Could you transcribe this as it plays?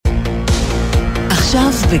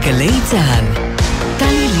עכשיו בגלי צהל,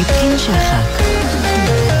 טלי ליפקין שחק.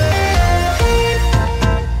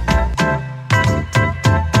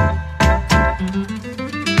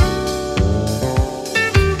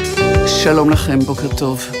 שלום לכם, בוקר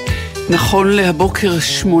טוב. נכון להבוקר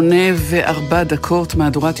 8:04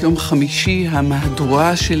 מהדורת יום חמישי,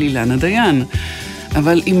 המהדורה של אילנה דיין.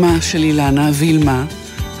 אבל אמא של אילנה, וילמה,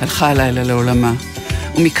 הלכה הלילה לעולמה.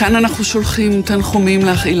 ומכאן אנחנו שולחים תנחומים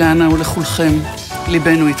לך אילנה ולכולכם,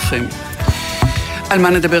 ליבנו איתכם. על מה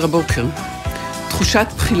נדבר הבוקר? תחושת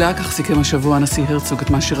בחילה, כך סיכם השבוע הנשיא הרצוג, את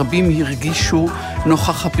מה שרבים הרגישו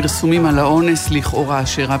נוכח הפרסומים על האונס לכאורה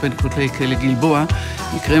שאירע בין כותלי כלא גלבוע,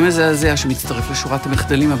 מקרה מזעזע שמצטרף לשורת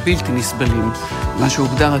המחדלים הבלתי נסבלים, מה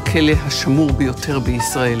שהוגדר הכלא השמור ביותר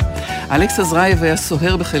בישראל. אלכס עזרייב היה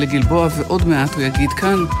סוהר בכלא גלבוע, ועוד מעט הוא יגיד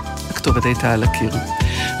כאן, הכתובת הייתה על הקיר.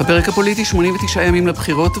 בפרק הפוליטי 89 ימים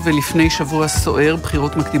לבחירות, ולפני שבוע סוער,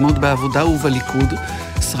 בחירות מקדימות בעבודה ובליכוד.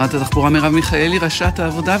 שרת התחבורה מרב מיכאלי, ראשת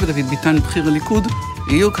העבודה, ודוד ביטן, בכיר הליכוד,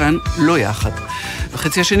 יהיו כאן לא יחד.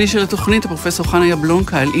 בחצי השני של התוכנית, הפרופסור חנה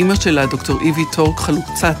יבלונקה על אמא שלה, דוקטור איבי טורק,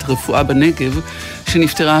 חלוצת רפואה בנגב,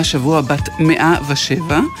 שנפטרה השבוע בת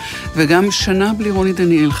 107, וגם שנה בלי רוני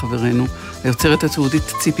דניאל חברנו. היוצרת התיעודית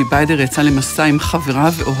ציפי ביידר יצאה למסע עם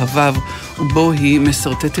חבריו ואוהביו, ובו היא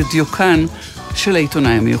מסרטטת דיוקן של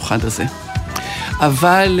העיתונאי המיוחד הזה.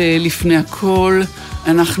 אבל לפני הכל,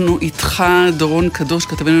 אנחנו איתך, דורון קדוש,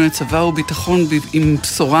 כתבנו לצבא וביטחון, עם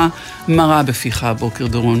בשורה מרה בפיך הבוקר,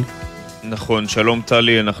 דורון. נכון, שלום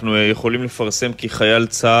טלי, אנחנו יכולים לפרסם כי חייל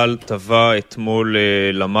צה"ל טבע אתמול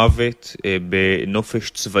למוות בנופש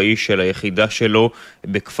צבאי של היחידה שלו,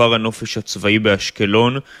 בכפר הנופש הצבאי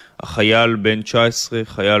באשקלון. החייל בן 19,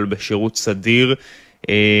 חייל בשירות סדיר.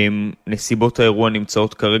 נסיבות האירוע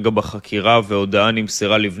נמצאות כרגע בחקירה, והודעה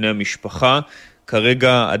נמסרה לבני המשפחה.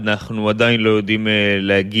 כרגע אנחנו עדיין לא יודעים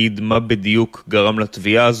להגיד מה בדיוק גרם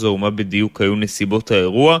לתביעה הזו, ומה בדיוק היו נסיבות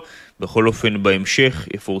האירוע. בכל אופן, בהמשך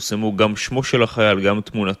יפורסמו גם שמו של החייל, גם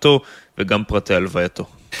תמונתו וגם פרטי הלווייתו.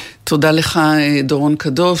 תודה לך, דורון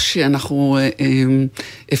קדוש. אנחנו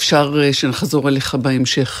אפשר שנחזור אליך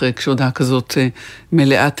בהמשך כשהודעה כזאת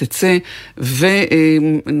מלאה תצא,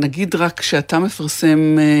 ונגיד רק שאתה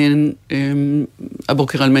מפרסם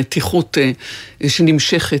הבוקר על מתיחות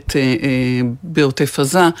שנמשכת בעוטף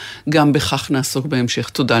עזה, גם בכך נעסוק בהמשך.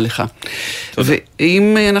 תודה לך. תודה.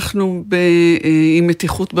 ואם אנחנו עם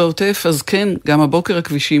מתיחות בעוטף, אז כן, גם הבוקר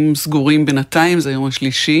הכבישים סגורים בינתיים, זה היום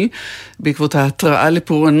השלישי, בעקבות ההתראה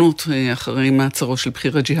לפורענות אחרי מעצרו של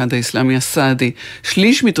בכיר הג'יהאד האסלאמי הסעדי.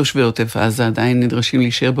 שליש מתושבי עוטף עזה עדיין נדרשים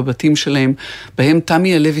להישאר בבתים שלהם, בהם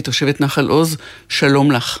תמי הלוי, תושבת נחל עוז.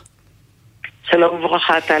 שלום לך. שלום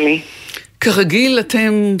וברכה, טלי. כרגיל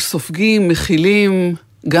אתם סופגים, מכילים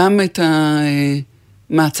גם את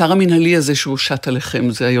המעצר המנהלי הזה שהוא שט עליכם,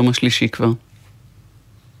 זה היום השלישי כבר.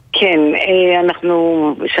 כן,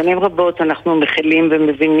 אנחנו שנים רבות אנחנו מכילים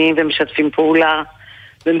ומבינים ומשתפים פעולה,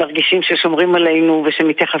 ומרגישים ששומרים עלינו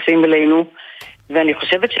ושמתייחסים אלינו, ואני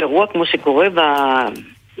חושבת שאירוע כמו שקורה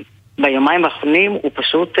ביומיים האחרונים הוא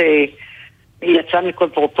פשוט יצא מכל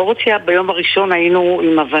פרופורציה. ביום הראשון היינו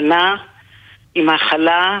עם הבנה, עם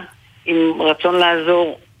ההכלה, עם רצון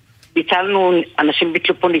לעזור. ביטלנו, אנשים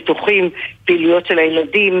ביטלו פה ניתוחים, פעילויות של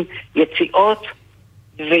הילדים, יציאות,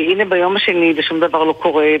 והנה ביום השני ושום דבר לא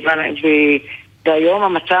קורה, והיום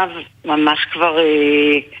המצב ממש כבר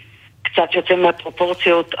קצת יוצא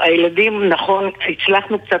מהפרופורציות. הילדים, נכון,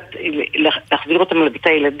 הצלחנו קצת להחזיר אותם לבתי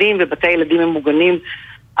הילדים, ובתי הילדים הם מוגנים,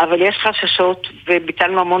 אבל יש חששות,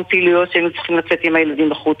 וביטלנו המון פעילויות שהיינו צריכים לצאת עם הילדים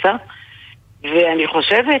בחוצה, ואני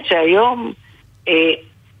חושבת שהיום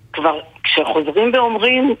כבר כשחוזרים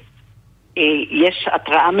ואומרים יש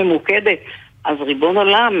התראה ממוקדת, אז ריבון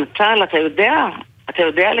עולם, צה"ל, אתה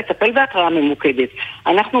יודע לטפל בהתראה ממוקדת.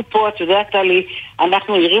 אנחנו פה, את יודעת לי,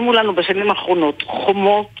 אנחנו הרימו לנו בשנים האחרונות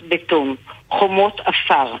חומות בטון, חומות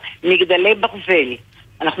אפר, מגדלי ברזל.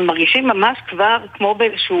 אנחנו מרגישים ממש כבר כמו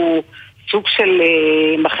באיזשהו סוג של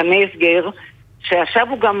מחנה הסגר, שעכשיו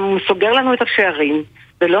הוא גם סוגר לנו את השערים,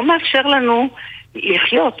 ולא מאפשר לנו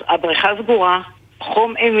לחיות. הבריכה סגורה,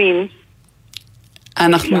 חום אימים,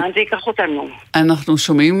 לאן זה ייקח אותנו? אנחנו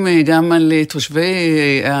שומעים גם על תושבי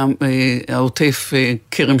העוטף,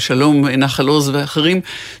 כרם שלום, נחל עוז ואחרים,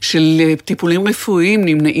 של טיפולים רפואיים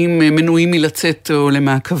נמנעים, מנועים מלצאת או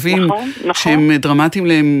למעקבים, נכון. שהם דרמטיים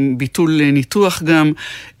להם, ביטול ניתוח גם.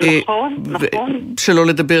 נכון. שלא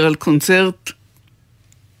לדבר על קונצרט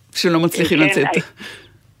שלא מצליחים לצאת.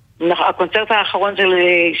 הקונצרט האחרון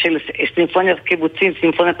של סימפוניית קיבוצים,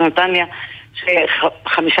 סימפוניית נתניה,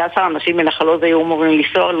 ש15 אנשים מנחל עוז היו אמורים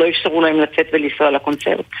לנסוע, לא אפשרו להם לצאת ולנסוע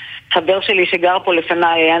לקונצרט. חבר שלי שגר פה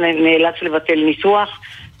לפניי היה נאלץ לבטל ניתוח,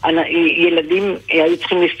 ילדים היו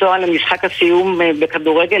צריכים לנסוע למשחק הסיום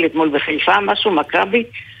בכדורגל אתמול בחיפה, משהו, מכבי,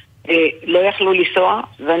 לא יכלו לנסוע,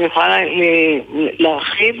 ואני יכולה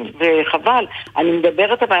להרחיב, וחבל. אני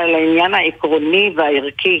מדברת אבל על העניין העקרוני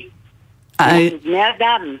והערכי. בני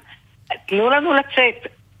אדם, תנו לנו לצאת,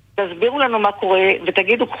 תסבירו לנו מה קורה,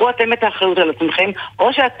 ותגידו, קחו אתם את האחריות על עצמכם,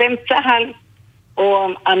 או שאתם צהל, או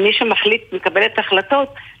מי שמחליט מקבל את ההחלטות,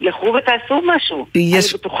 לכו ותעשו משהו. אני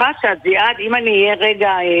בטוחה שהזיעד, אם אני אהיה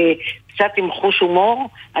רגע קצת עם חוש הומור,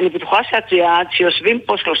 אני בטוחה שהזיעד שיושבים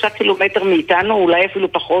פה 3 קילומטר מאיתנו, אולי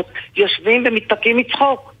אפילו פחות, יושבים ומתפקים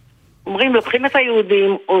מצחוק. אומרים, לוקחים את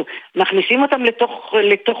היהודים, או מכניסים אותם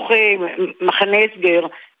לתוך מחנה הסגר,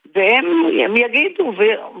 והם יגידו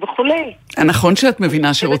וכולי. נכון שאת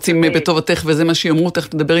מבינה שרוצים בטובתך, וזה מה שיאמרו,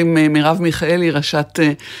 תכף נדבר עם מירב מיכאלי, ראשת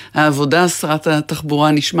העבודה, שרת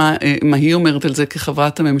התחבורה, נשמע מה היא אומרת על זה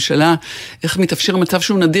כחברת הממשלה, איך מתאפשר מצב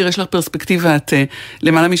שהוא נדיר, יש לך פרספקטיבה, את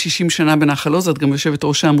למעלה מ-60 שנה בנחל עוז, את גם יושבת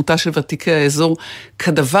ראש העמותה של ותיקי האזור,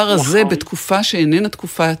 כדבר הזה בתקופה שאיננה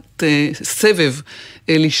תקופת סבב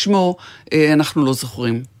לשמו, אנחנו לא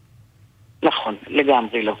זוכרים. נכון,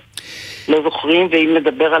 לגמרי לא. לא זוכרים, ואם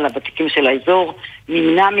נדבר על הוותיקים של האזור,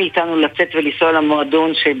 נמנע מאיתנו לצאת ולנסוע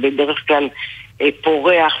למועדון שבדרך כלל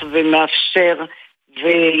פורח ומאפשר,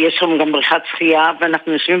 ויש שם גם בריכת שחייה,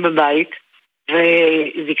 ואנחנו יושבים בבית,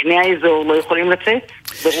 וזקני האזור לא יכולים לצאת,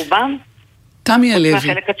 ברובם. תמי הלוי.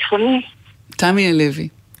 מהחלק הצפוני. תמי הלוי,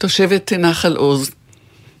 תושבת נחל עוז.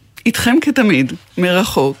 איתכם כתמיד,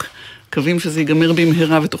 מרחוק. מקווים שזה ייגמר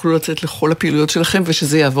במהרה ותוכלו לצאת לכל הפעילויות שלכם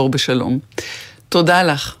ושזה יעבור בשלום. תודה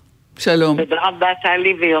לך. שלום. תודה רבה,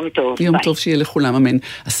 טלי, ויום טוב. יום טוב שיהיה לכולם, אמן.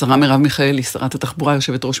 השרה מרב מיכאלי, שרת התחבורה,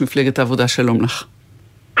 יושבת ראש מפלגת העבודה, שלום לך.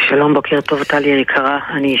 שלום, בוקר טוב, טלי היקרה.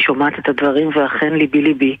 אני שומעת את הדברים ואכן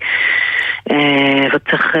ליבי.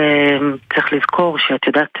 וצריך לזכור שאת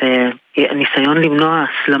יודעת, הניסיון למנוע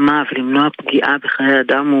הסלמה ולמנוע פגיעה בחיי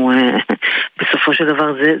אדם הוא בסופו של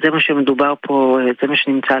דבר זה מה שמדובר פה, זה מה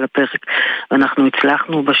שנמצא על הפרק. אנחנו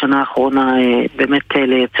הצלחנו בשנה האחרונה באמת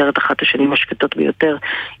לייצר את אחת השנים השקטות ביותר,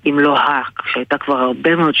 אם לא שהייתה כבר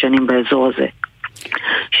הרבה מאוד שנים באזור הזה.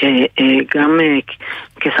 שגם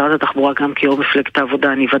כשרת התחבורה, גם כיו"ר מפלגת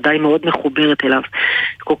העבודה, אני ודאי מאוד מחוברת אליו.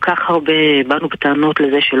 כל כך הרבה באנו בטענות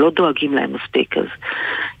לזה שלא דואגים להם מספיק, אז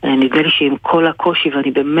נדמה לי שעם כל הקושי,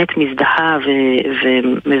 ואני באמת מזדהה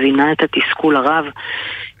ומבינה את התסכול הרב,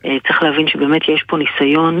 צריך להבין שבאמת יש פה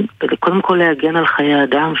ניסיון קודם כל להגן על חיי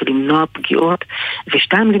האדם ולמנוע פגיעות,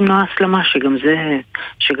 ושתיים, למנוע הסלמה,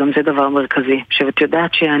 שגם זה דבר מרכזי. שאת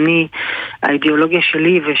יודעת שאני, האידיאולוגיה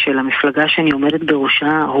שלי ושל המפלגה שאני עומדת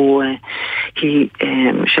בראשה היא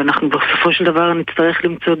שאנחנו בסופו של דבר נצטרך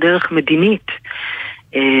למצוא דרך מדינית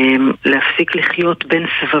להפסיק לחיות בין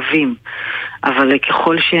סבבים, אבל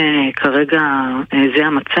ככל שכרגע זה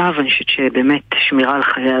המצב, אני חושבת שבאמת שמירה על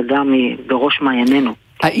חיי האדם היא בראש מעיינינו.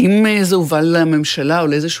 האם זה הובל לממשלה או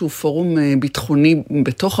לאיזשהו פורום ביטחוני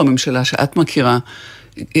בתוך הממשלה שאת מכירה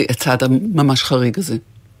הצעד הממש חריג הזה?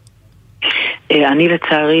 אני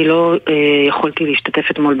לצערי לא יכולתי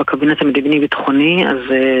להשתתף אתמול בקבינט המדיני ביטחוני, אז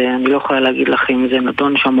אני לא יכולה להגיד לך אם זה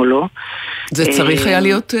נדון שם או לא. זה צריך היה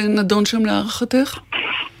להיות נדון שם להערכתך?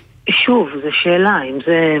 שוב, זו שאלה, אם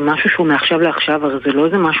זה משהו שהוא מעכשיו לעכשיו, הרי זה לא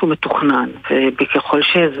איזה משהו מתוכנן, וככל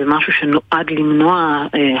שזה משהו שנועד למנוע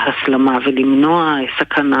הסלמה ולמנוע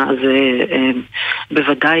סכנה, זה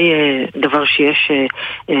בוודאי דבר שיש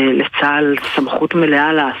לצה"ל סמכות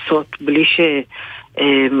מלאה לעשות, בלי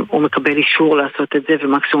הוא מקבל אישור לעשות את זה,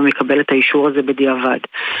 ומקסימום מקבל את האישור הזה בדיעבד.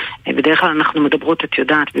 בדרך כלל אנחנו מדברות, את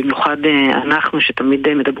יודעת, במיוחד אנחנו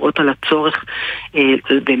שתמיד מדברות על הצורך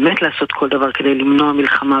באמת לעשות כל דבר כדי למנוע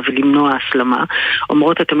מלחמה ולמנוע הסלמה.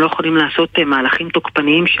 אומרות, אתם לא יכולים לעשות מהלכים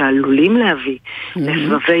תוקפניים שעלולים להביא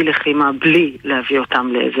לסבבי לחימה בלי להביא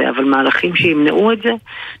אותם לזה, אבל מהלכים שימנעו את זה,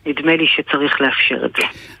 נדמה לי שצריך לאפשר את זה.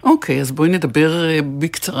 אוקיי, אז בואי נדבר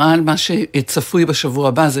בקצרה על מה שצפוי בשבוע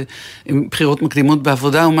הבא, זה בחירות מקדימות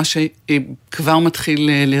בעבודה, או מה שכבר מתחיל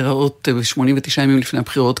להיראות ב-89 ימים לפני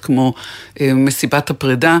הבחירות, כמו מסיבת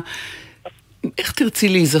הפרידה. איך תרצי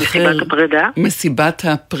להיזכר? מסיבת הפרידה? מסיבת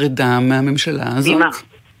הפרידה מהממשלה הזאת. ממה?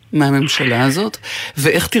 מהממשלה הזאת.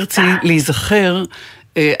 ואיך תרצי להיזכר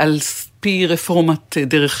על פי רפורמת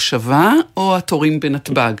דרך שווה, או התורים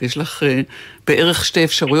בנתב"ג? יש לך בערך שתי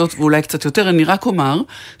אפשרויות, ואולי קצת יותר. אני רק אומר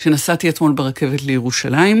שנסעתי אתמול ברכבת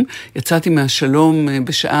לירושלים, יצאתי מהשלום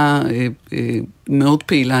בשעה מאוד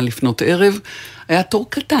פעילה לפנות ערב, היה תור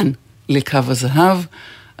קטן לקו הזהב,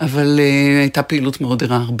 אבל הייתה פעילות מאוד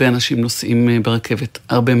ערה, הרבה אנשים נוסעים ברכבת,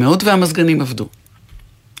 הרבה מאוד, והמזגנים עבדו.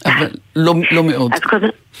 אבל לא מאוד. אז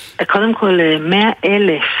קודם כל,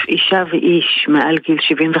 100,000 אישה ואיש מעל גיל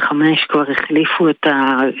 75 כבר החליפו את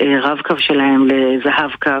הרב-קו שלהם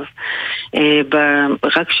לזהב קו.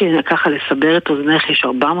 רק שככה לסבר את אוזנך, יש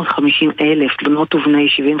 450,000 בנות ובני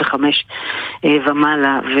 75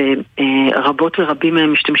 ומעלה, ורבות ורבים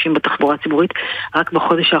מהם משתמשים בתחבורה ציבורית. רק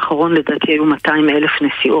בחודש האחרון לדעתי היו 200,000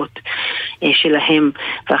 נסיעות שלהם,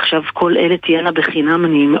 ועכשיו כל אלה תהיינה בחינם.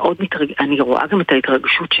 אני רואה גם את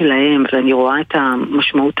ההתרגשות שלהם, ואני רואה את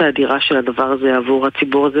המשמעות האדירה של הדבר הזה עבור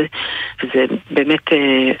הציבור הזה, וזה באמת,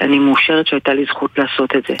 אני מאושרת שהייתה לי זכות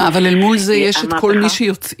לעשות את זה. אבל אל מול זה יש את כל מי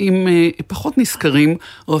שיוצאים פחות נזכרים,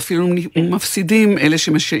 או אפילו מפסידים, אלה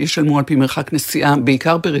שישלמו על פי מרחק נסיעה,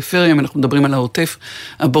 בעיקר פריפריה, אנחנו מדברים על העוטף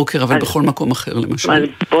הבוקר, אבל בכל מקום אחר למשל. אז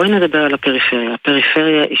בואי נדבר על הפריפריה.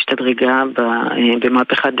 הפריפריה השתדרגה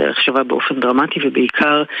במהפכת דרך שווה באופן דרמטי,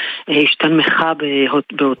 ובעיקר השתנמכה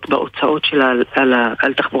בהוצאות שלה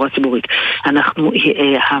על תחבורה ציבורית. אנחנו,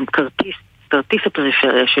 כרטיס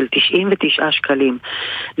הפריפריה של 99 שקלים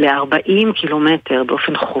ל-40 קילומטר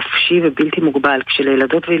באופן חופשי ובלתי מוגבל,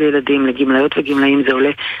 כשלילדות ולילדים, לגמליות וגמלאים זה עולה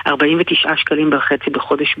 49 שקלים בחצי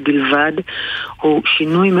בחודש בלבד, הוא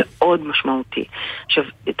שינוי מאוד משמעותי. עכשיו,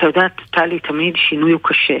 אתה יודעת, טלי, תמיד שינוי הוא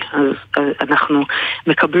קשה, אז אנחנו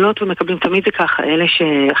מקבלות ומקבלים, תמיד זה ככה, אלה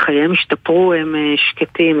שחייהם השתפרו הם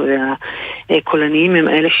שקטים, והקולניים הם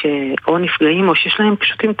אלה שאו נפגעים או שיש להם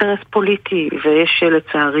פשוט אינטרס פוליטי, ויש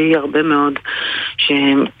לצערי הרבה מאוד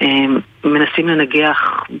שמנסים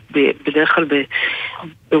לנגח בדרך כלל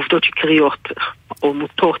בעובדות שקריות או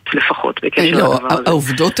מוטות לפחות בקשר לדבר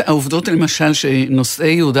הזה. העובדות למשל שנושאי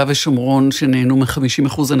יהודה ושומרון שנהנו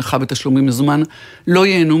מ-50% הנחה בתשלומים מזומן לא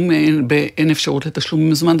ייהנו באין אפשרות לתשלומים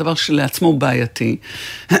מזומן, דבר שלעצמו בעייתי.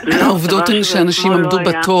 העובדות הן שאנשים עמדו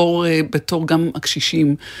בתור גם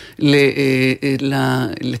הקשישים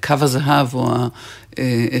לקו הזהב או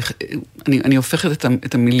אני הופכת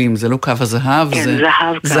את המילים, זה לא קו הזהב, זה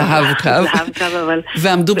זהב קו,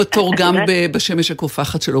 ועמדו בתור גם בשמש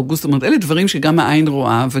הקופחת של אוגוסט. זאת אומרת, אלה דברים שגם העין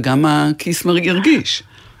רואה וגם הכיס ירגיש.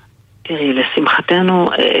 תראי, לשמחתנו,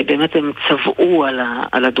 באמת הם צבעו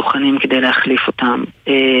על הדוכנים כדי להחליף אותם,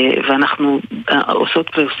 ואנחנו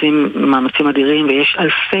עושות ועושים מאמצים אדירים, ויש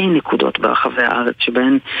אלפי נקודות ברחבי הארץ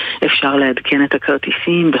שבהן אפשר לעדכן את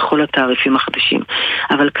הכרטיסים בכל התעריפים החדשים.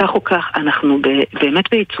 אבל כך או כך, אנחנו באמת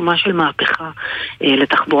בעיצומה של מהפכה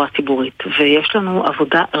לתחבורה ציבורית, ויש לנו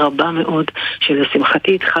עבודה רבה מאוד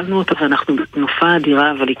שלשמחתי התחלנו אותה, ואנחנו בתנופה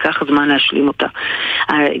אדירה, אבל ייקח זמן להשלים אותה.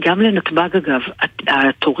 גם לנתב"ג אגב,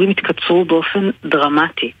 התורים התקצרו באופן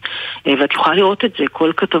דרמטי, ואת יכולה לראות את זה,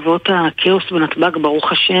 כל כתבות הכאוס בנתב"ג,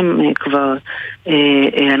 ברוך השם, כבר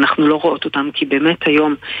אנחנו לא רואות אותם, כי באמת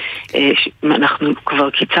היום אנחנו כבר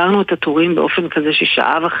קיצרנו את התורים באופן כזה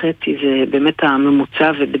ששעה וחצי זה באמת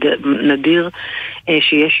הממוצע, ונדיר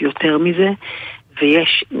שיש יותר מזה,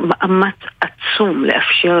 ויש מאמץ עצום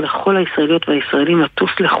לאפשר לכל הישראליות והישראלים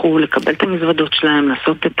לטוס לחו"ל, לקבל את המזוודות שלהם,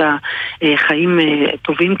 לעשות את החיים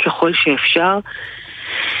טובים ככל שאפשר.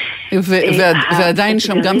 ועדיין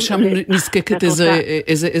גם שם נזקקת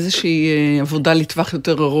איזושהי עבודה לטווח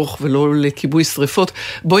יותר ארוך ולא לכיבוי שריפות.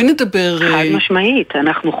 בואי נדבר... חד משמעית,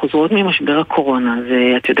 אנחנו חוזרות ממשבר הקורונה,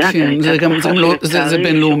 ואת יודעת... זה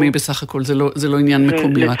בינלאומי בסך הכל, זה לא עניין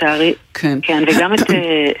מקומי. לצערי, כן,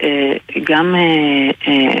 וגם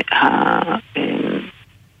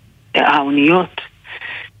האוניות,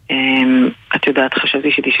 את יודעת,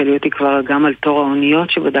 חשבתי שתשאלי אותי כבר גם על תור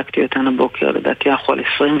האוניות שבדקתי אותן הבוקר, לדעתי יכול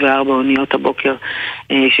 24 אוניות הבוקר,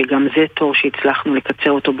 שגם זה תור שהצלחנו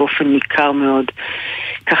לקצר אותו באופן ניכר מאוד,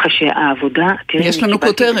 ככה שהעבודה... יש לנו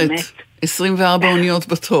כותרת, 24 אוניות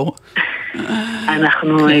בתור.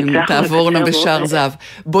 אנחנו תעבורנה בשער זהב.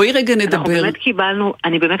 בואי רגע נדבר.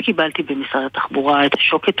 אני באמת קיבלתי במשרד התחבורה את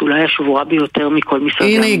השוקת אולי השבורה ביותר מכל משרד.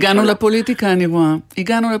 הנה, הגענו לפוליטיקה, אני רואה.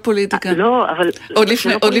 הגענו לפוליטיקה. לא, אבל...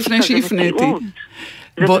 עוד לפני שהפניתי.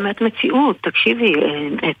 זה באמת מציאות, תקשיבי,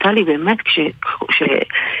 טלי, באמת,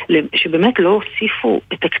 שבאמת לא הוסיפו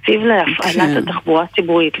תקציב להפעלת התחבורה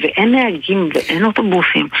הציבורית, ואין נהגים ואין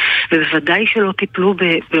אוטובוסים, ובוודאי שלא טיפלו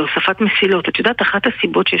בהוספת מסילות. את יודעת, אחת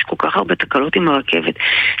הסיבות שיש כל כך הרבה תקלות עם הרכבת,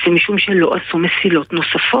 זה משום שלא עשו מסילות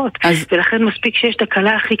נוספות, ולכן מספיק שיש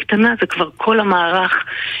תקלה הכי קטנה, זה כבר כל המערך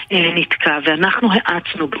נתקע, ואנחנו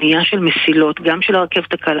האצנו בנייה של מסילות, גם של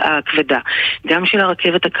הרכבת הכבדה, גם של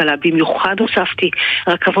הרכבת הקלה, במיוחד הוספתי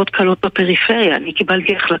רכבות קלות בפריפריה. אני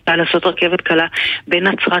קיבלתי החלטה לעשות רכבת קלה בין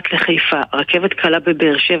נצרת לחיפה, רכבת קלה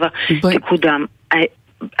בבאר שבע תקודם.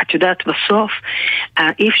 את יודעת, בסוף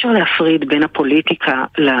אי אפשר להפריד בין הפוליטיקה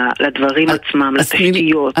לדברים עצמם,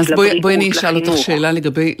 לתשתיות, אז בואי אני אשאל אותך שאלה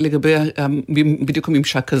לגבי בדיוק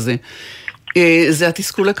הממשק הזה. זה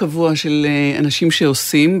התסכול הקבוע של אנשים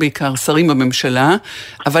שעושים, בעיקר שרים בממשלה,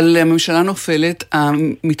 אבל הממשלה נופלת,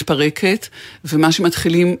 מתפרקת, ומה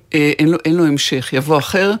שמתחילים אין לו המשך, יבוא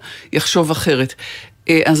אחר, יחשוב אחרת.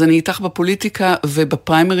 אז אני איתך בפוליטיקה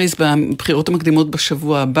ובפריימריז, בבחירות המקדימות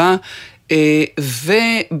בשבוע הבא,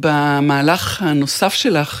 ובמהלך הנוסף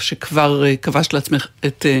שלך, שכבר כבשת לעצמך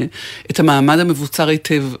את המעמד המבוצר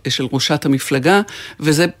היטב של ראשת המפלגה,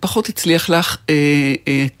 וזה פחות הצליח לך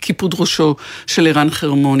כיפוד ראשו של אירן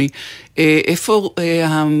חרמוני. איפה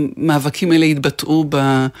המאבקים האלה התבטאו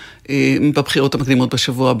בבחירות המקדימות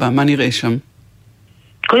בשבוע הבא? מה נראה שם?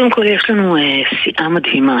 קודם כל יש לנו סיעה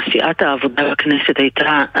מדהימה, סיעת העבודה בכנסת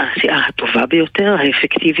הייתה הסיעה הטובה ביותר,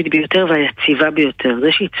 האפקטיבית ביותר והיציבה ביותר. זה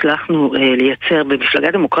שהצלחנו לייצר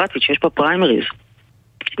במפלגה דמוקרטית שיש בה פריימריז,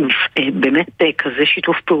 באמת כזה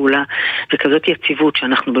שיתוף פעולה וכזאת יציבות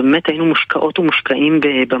שאנחנו באמת היינו מושקעות ומושקעים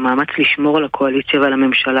במאמץ לשמור על הקואליציה ועל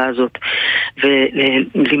הממשלה הזאת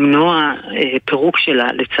ולמנוע פירוק שלה.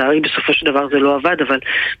 לצערי בסופו של דבר זה לא עבד, אבל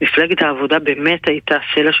מפלגת העבודה באמת הייתה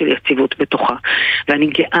סלע של יציבות בתוכה, ואני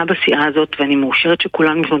גאה בסיעה הזאת ואני מאושרת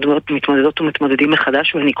שכולם מתמודדות ומתמודדים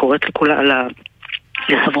מחדש, ואני קוראת לכולה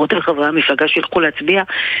לחברות וחברי המפלגה שילכו להצביע,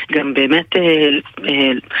 גם באמת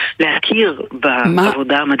להכיר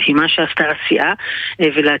בעבודה המדהימה שעשתה הסיעה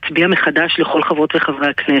ולהצביע מחדש לכל חברות וחברי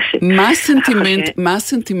הכנסת. מה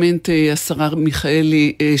הסנטימנט, השרה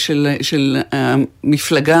מיכאלי, של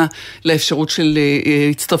המפלגה לאפשרות של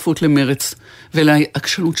הצטרפות למרץ,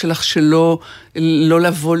 ולהקשנות שלך שלא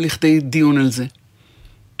לבוא לכדי דיון על זה?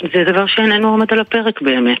 זה דבר שאיננו עומד על הפרק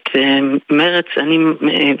באמת. מרץ, אני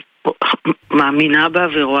מאמינה בה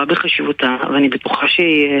ורואה בחשיבותה, ואני בטוחה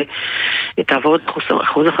שהיא תעבור את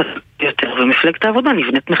אחוז החסימה יותר, ומפלגת העבודה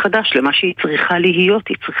נבנית מחדש למה שהיא צריכה להיות,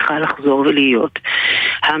 היא צריכה לחזור ולהיות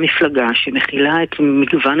המפלגה שמכילה את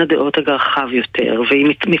מגוון הדעות הרחב יותר,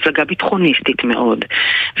 והיא מפלגה ביטחוניסטית מאוד,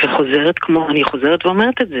 וחוזרת, כמו אני חוזרת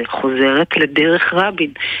ואומרת את זה, חוזרת לדרך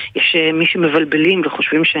רבין. יש מי שמבלבלים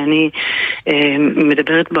וחושבים שאני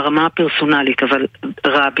מדברת ברמה הפרסונלית, אבל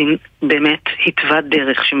רבין באמת התווה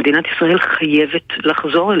דרך שמדינת ישראל חייבת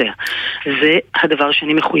לחזור אליה. זה הדבר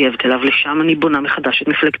שאני מחויבת אליו, לשם אני בונה מחדש את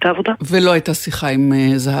מפלגת העבודה. ולא הייתה שיחה עם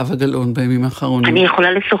זהבה גלאון בימים האחרונים? אני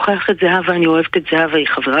יכולה לשוחח את זהבה, אני אוהבת את זהבה, היא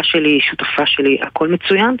חברה שלי, היא שותפה שלי, הכל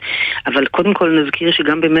מצוין, אבל קודם כל נזכיר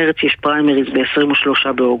שגם במרץ יש פריימריז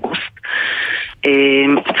ב-23 באוגוסט.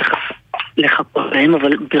 צריך לחכות להם,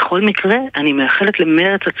 אבל בכל מקרה אני מאחלת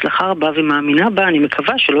למרץ הצלחה רבה ומאמינה בה, אני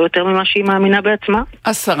מקווה שלא יותר ממה שהיא מאמינה בעצמה.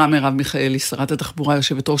 השרה מרב מיכאלי, שרת התחבורה,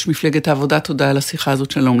 יושבת ראש מפלגת העבודה, תודה על השיחה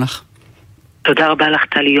הזאת, שלום לך. תודה רבה לך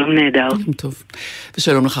טלי, יום נהדר. יום טוב.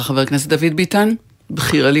 ושלום לך חבר הכנסת דוד ביטן,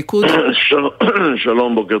 בכיר הליכוד.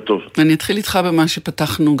 שלום, בוקר טוב. אני אתחיל איתך במה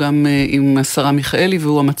שפתחנו גם עם השרה מיכאלי,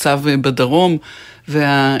 והוא המצב בדרום,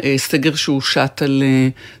 והסגר שהוא שט על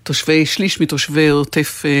תושבי, שליש מתושבי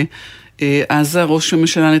עוטף עזה. ראש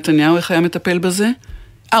הממשלה נתניהו, איך היה מטפל בזה?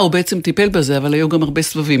 הוא בעצם טיפל בזה, אבל היו גם הרבה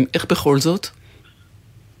סבבים. איך בכל זאת?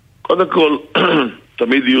 קודם כל,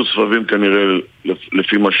 תמיד יהיו סבבים כנראה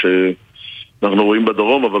לפי מה שאנחנו רואים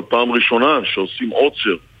בדרום, אבל פעם ראשונה שעושים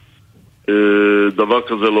עוצר, דבר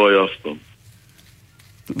כזה לא היה אף פעם.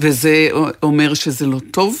 וזה אומר שזה לא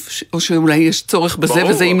טוב, או שאולי יש צורך בזה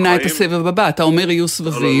וזה ימנע את הסבב הבא? אתה אומר יהיו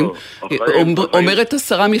סבבים, אומרת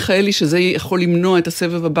השרה מיכאלי שזה יכול למנוע את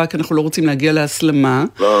הסבב הבא כי אנחנו לא רוצים להגיע להסלמה,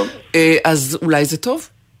 אז אולי זה טוב?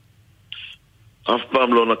 אף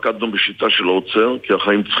פעם לא נקטנו בשיטה של עוצר, כי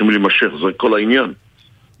החיים צריכים להימשך, זה כל העניין.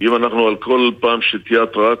 אם אנחנו על כל פעם שתהיה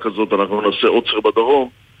התראה כזאת אנחנו נעשה עוצר בדרום,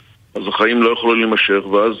 אז החיים לא יכולים להימשך,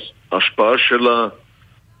 ואז ההשפעה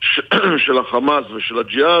של החמאס ושל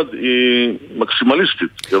הג'יהאד היא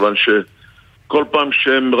מקסימליסטית, כיוון שכל פעם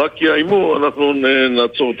שהם רק יאיימו, אנחנו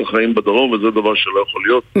נעצור את החיים בדרום, וזה דבר שלא יכול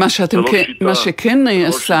להיות. מה שכן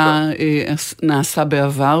נעשה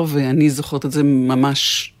בעבר, ואני זוכרת את זה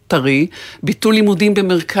ממש טרי, ביטול לימודים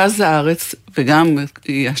במרכז הארץ, וגם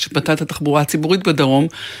השבתת התחבורה הציבורית בדרום,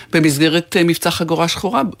 במסגרת מבצע חגורה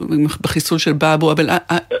שחורה, בחיסול של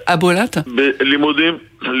אבו אלעטה.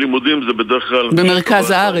 לימודים זה בדרך כלל...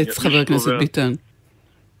 במרכז הארץ, חבר הכנסת ביטן.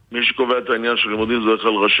 מי שקובע את העניין של לימודים זה בדרך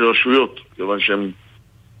כלל ראשי רשויות, כיוון שהם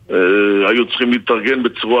היו צריכים להתארגן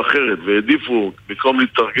בצורה אחרת, והעדיפו, במקום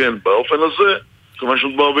להתארגן באופן הזה, כיוון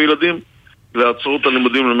שמדובר בילדים, לעצור את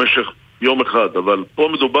הלימודים למשך יום אחד, אבל פה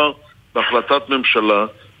מדובר בהחלטת ממשלה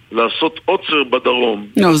לעשות עוצר בדרום.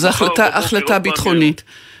 לא, זו החלטה ביטחונית.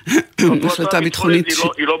 החלטה ביטחונית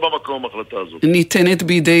היא לא במקום ההחלטה הזאת. ניתנת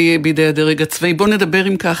בידי הדרג הצבאי. בוא נדבר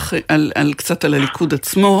אם כך קצת על הליכוד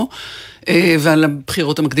עצמו ועל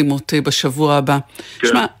הבחירות המקדימות בשבוע הבא.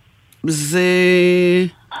 שמע,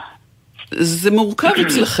 זה מורכב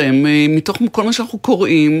אצלכם, מתוך כל מה שאנחנו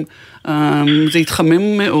קוראים, זה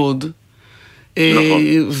התחמם מאוד,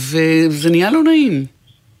 וזה נהיה לא נעים.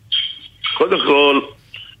 קודם כל,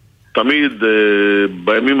 תמיד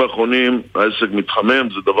בימים האחרונים העסק מתחמם,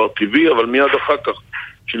 זה דבר טבעי, אבל מיד אחר כך,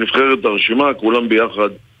 כשנבחרת הרשימה, כולם ביחד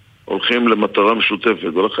הולכים למטרה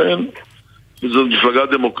משותפת, ולכן זו מפלגה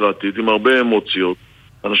דמוקרטית עם הרבה אמוציות,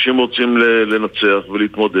 אנשים רוצים לנצח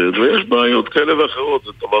ולהתמודד, ויש בעיות כאלה ואחרות,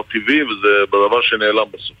 זה דבר טבעי וזה דבר שנעלם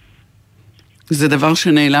בסוף. זה דבר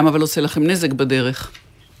שנעלם אבל עושה לכם נזק בדרך.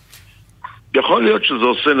 יכול להיות שזה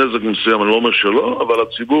עושה נזק מסוים, אני לא אומר שלא, אבל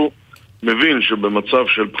הציבור מבין שבמצב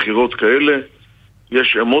של בחירות כאלה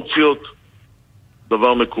יש אמוציות,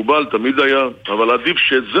 דבר מקובל, תמיד היה, אבל עדיף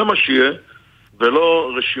שזה מה שיהיה,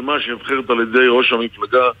 ולא רשימה שנבחרת על ידי ראש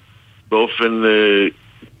המפלגה באופן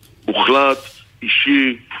מוחלט,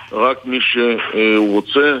 אישי, רק מי שהוא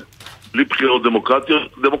רוצה, בלי בחירות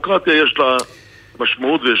דמוקרטיות. דמוקרטיה יש לה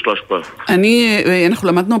משמעות ויש לה השפעה. אנחנו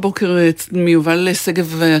למדנו הבוקר מיובל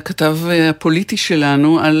שגב, הכתב הפוליטי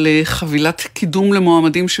שלנו, על חבילת קידום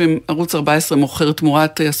למועמדים שערוץ 14 מוכר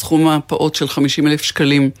תמורת הסכום הפעוט של 50,000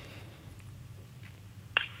 שקלים.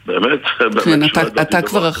 באמת? כן, אתה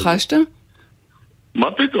כבר רכשת?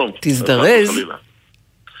 מה פתאום? תזדרז.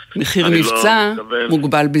 מחיר מבצע,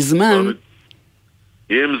 מוגבל בזמן.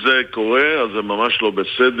 אם זה קורה, אז זה ממש לא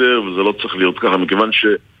בסדר, וזה לא צריך להיות ככה, מכיוון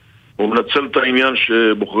שהוא מנצל את העניין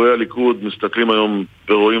שבוחרי הליכוד מסתכלים היום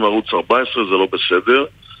ורואים ערוץ 14, זה לא בסדר,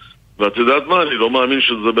 ואת יודעת מה, אני לא מאמין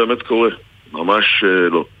שזה באמת קורה, ממש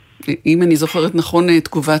לא. אם אני זוכרת נכון,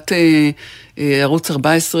 תגובת ערוץ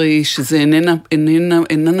 14 היא שזה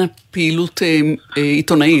איננה פעילות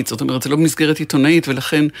עיתונאית, זאת אומרת, זה לא במסגרת עיתונאית,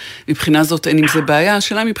 ולכן מבחינה זאת אין עם זה בעיה.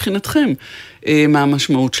 השאלה מבחינתכם, מה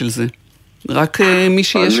המשמעות של זה? רק מי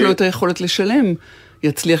שיש לו את היכולת לשלם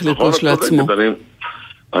יצליח לרכוש לעצמו.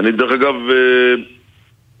 אני דרך אגב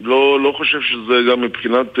לא חושב שזה גם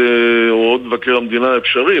מבחינת הוראות מבקר המדינה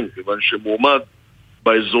אפשריים, כיוון שמועמד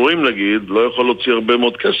באזורים נגיד לא יכול להוציא הרבה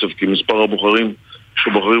מאוד כסף, כי מספר הבוחרים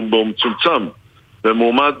שבוחרים בו מצומצם.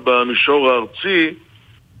 ומועמד במישור הארצי,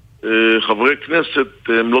 חברי כנסת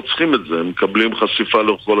הם לא צריכים את זה, הם מקבלים חשיפה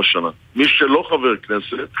לאורך כל השנה. מי שלא חבר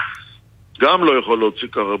כנסת גם לא יכול להוציא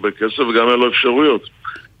כך הרבה כסף וגם אין לו אפשרויות.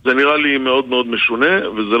 זה נראה לי מאוד מאוד משונה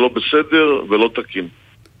וזה לא בסדר ולא תקין.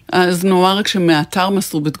 אז נורא רק שמאתר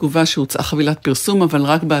מסרו בתגובה שהוצאה חבילת פרסום, אבל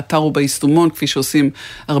רק באתר או ביישומון, כפי שעושים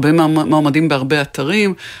הרבה מועמדים בהרבה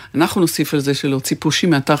אתרים. אנחנו נוסיף על זה שלהוציא פושים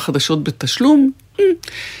מאתר חדשות בתשלום,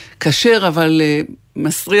 קשר, אבל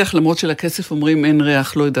מסריח, למרות שלכסף אומרים אין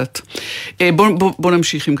ריח, לא יודעת. בוא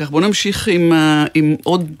נמשיך עם כך. בוא נמשיך עם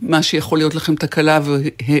עוד מה שיכול להיות לכם תקלה,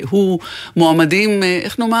 והוא מועמדים,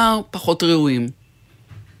 איך נאמר, פחות ראויים.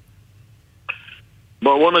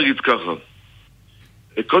 בוא נגיד ככה.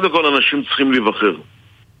 קודם כל אנשים צריכים להיבחר.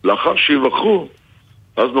 לאחר שיבחרו,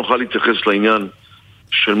 אז נוכל להתייחס לעניין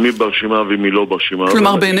של מי ברשימה ומי לא ברשימה.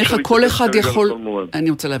 כלומר, בעיניך כל אחד יכול... אני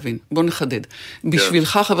רוצה להבין, בוא נחדד.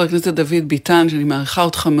 בשבילך, חבר הכנסת דוד ביטן, שאני מעריכה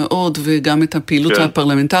אותך מאוד, וגם את הפעילות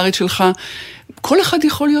הפרלמנטרית שלך, כל אחד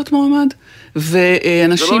יכול להיות מועמד?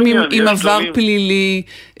 ואנשים עם עבר פלילי,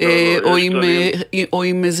 או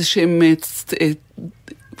עם איזה שהם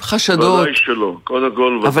חשדות. ודאי שלא, קודם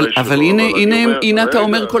כל ודאי שלא. אבל הנה אתה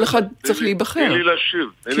אומר כל אחד צריך להיבחר. אין לי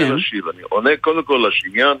להשיב. אני עונה קודם כל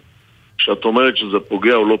לשעניין שאת אומרת שזה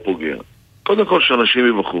פוגע או לא פוגע. קודם כל שאנשים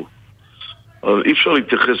יבחרו. אבל אי אפשר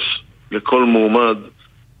להתייחס לכל מועמד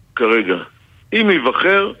כרגע. אם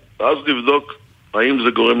יבחר, אז נבדוק האם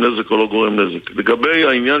זה גורם נזק או לא גורם נזק. לגבי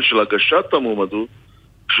העניין של הגשת המועמדות,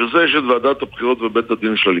 שזה יש את ועדת הבחירות ובית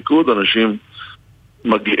הדין של הליכוד, אנשים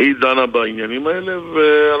מגיעי דנה בעניינים האלה,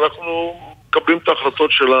 ואנחנו מקבלים את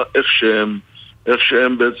ההחלטות שלה איך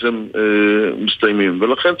שהם בעצם מסתיימים.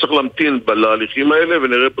 ולכן צריך להמתין להליכים האלה,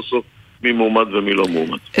 ונראה בסוף מי מועמד ומי לא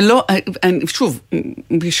מועמד. לא, שוב,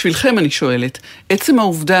 בשבילכם אני שואלת, עצם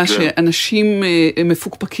העובדה שאנשים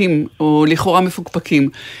מפוקפקים, או לכאורה מפוקפקים,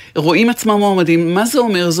 רואים עצמם מועמדים, מה זה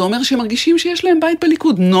אומר? זה אומר שהם מרגישים שיש להם בית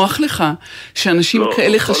בליכוד. נוח לך שאנשים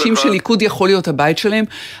כאלה חשים שליכוד יכול להיות הבית שלהם,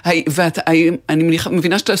 ואני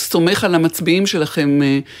מבינה שאתה סומך על המצביעים שלכם,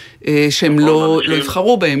 שהם לא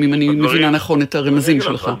יבחרו בהם, אם אני מבינה נכון את הרמזים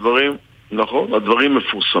שלך. נכון, הדברים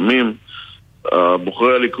מפורסמים,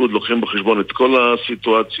 בוחרי הליכוד לוקחים בחשבון את כל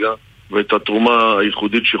הסיטואציה ואת התרומה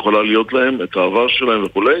הייחודית שיכולה להיות להם, את העבר שלהם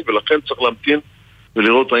וכו', ולכן צריך להמתין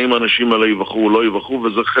ולראות האם האנשים האלה יבחרו או לא יבחרו,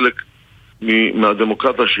 וזה חלק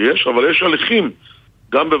מהדמוקרטיה שיש, אבל יש הליכים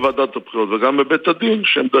גם בוועדת הבחירות וגם בבית הדין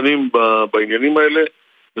שהם דנים בעניינים האלה.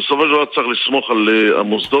 בסופו של דבר צריך לסמוך על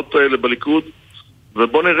המוסדות האלה בליכוד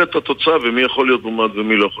ובוא נראה את התוצאה ומי יכול להיות מועמד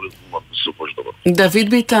ומי לא יכול להיות מועמד בסופו של דבר. דוד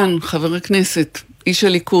ביטן, חבר הכנסת, איש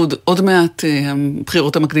הליכוד, עוד מעט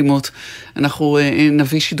הבחירות המקדימות. אנחנו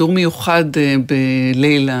נביא שידור מיוחד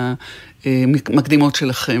בליל המקדימות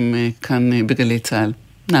שלכם כאן בגלי צהל.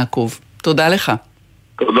 נעקוב. תודה לך.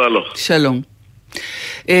 תודה לך. שלום.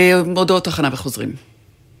 מודעות תחנה וחוזרים.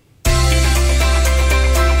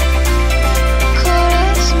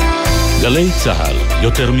 גלי צהל,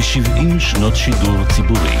 יותר מ-70 שנות שידור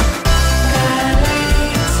ציבורי.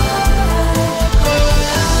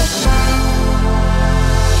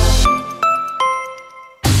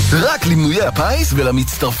 רק למנויי הפיס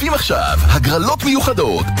ולמצטרפים עכשיו, הגרלות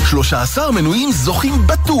מיוחדות. 13 מנויים זוכים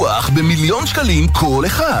בטוח ב1,000,000 שקלים כל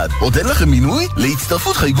אחד. עוד אין לכם מינוי?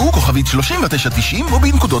 להצטרפות חייגו כוכבית 3990 או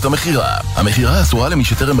בנקודות המחירה. המחירה אסורה למי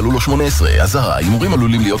שטרם מלאו לו 18. אזהרה, הימורים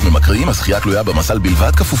עלולים להיות ממכרים, הזכייה תלויה במזל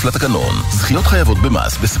בלבד כפוף לתקנון. זכיות חייבות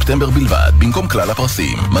במס בספטמבר בלבד, במקום כלל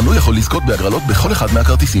הפרסים. מנוי יכול לזכות בהגרלות בכל אחד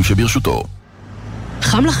מהכרטיסים שברשותו.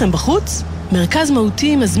 חם לכם בחוץ? מרכז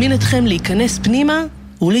מהותי מזמין אתכם להיכנס פנימה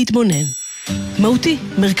ולהתבונן. מהותי,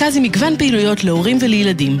 מרכז עם מגוון פעילויות להורים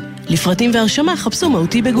ולילדים. לפרטים והרשמה חפשו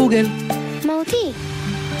מהותי בגוגל. מהותי,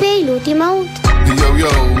 פעילות עם מהות. יו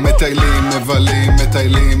יו, מטיילים, מבלים,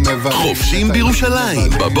 מטיילים, מבלים. חופשים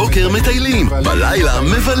בירושלים, בבוקר מטיילים, בלילה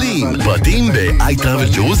מבלים. פרטים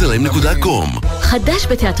ב-iTravelJerusalem.com. חדש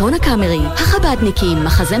בתיאטרון הקאמרי, החבדניקים,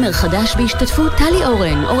 מחזמר חדש בהשתתפות טלי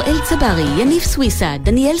אורן, אוראל צברי, יניב סוויסה,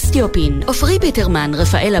 דניאל סטיופין, אופרי ביטרמן,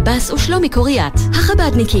 רפאל אבס ושלומי קוריאט.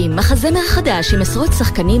 החבדניקים, מחזמר חדש עם עשרות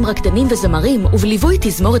שחקנים, רקדנים וזמרים, ובליווי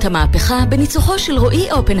תזמורת המהפכה בניצוחו של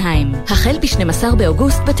רועי אופנהיים. החל ב-12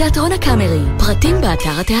 באוגוסט בתיאטרון הקאמרי. פרטים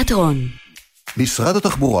באתר התיאטרון. משרד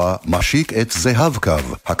התחבורה משיק את זהב קו,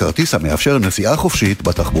 הכרטיס המאפשר נסיעה חופשית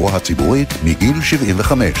בתחבורה הציבורית מגיל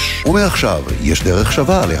 75. ומעכשיו יש דרך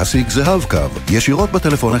שווה להשיג זהב קו, ישירות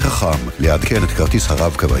בטלפון החכם, לעדכן את כרטיס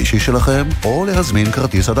הרב קו האישי שלכם, או להזמין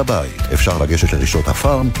כרטיס עד הבית. אפשר לגשת לרשתות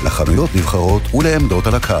הפארם, לחנויות נבחרות ולעמדות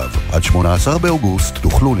על הקו. עד 18 באוגוסט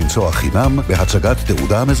תוכלו לנסוע חינם בהצגת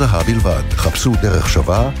תעודה מזהה בלבד. חפשו דרך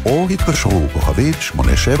שווה או התקשרו כוכבית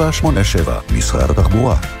 8787. משרד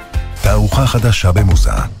התחבורה. תערוכה חדשה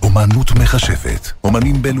במוזה, אומנות מחשפת.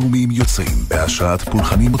 אומנים בינלאומיים יוצרים בהשראת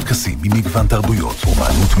פולחנים וטקסים ממגוון תרבויות.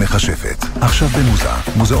 אומנות מחשפת. עכשיו במוזה,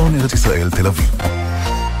 מוזיאון ארץ ישראל תל אביב.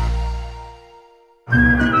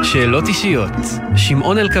 שאלות אישיות.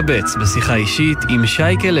 שמעון אלקבץ בשיחה אישית עם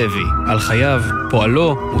שייקה לוי על חייו,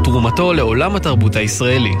 פועלו ותרומתו לעולם התרבות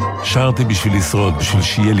הישראלי. שרתי בשביל לשרוד, בשביל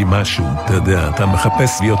שיהיה לי משהו. אתה יודע, אתה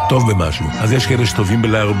מחפש להיות טוב במשהו. אז יש כאלה שטובים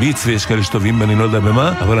בלהרביץ ויש כאלה שטובים בני לא יודע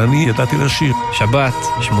במה, אבל אני ידעתי לשיר. שבת,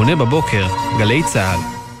 8 בבוקר, גלי צהל.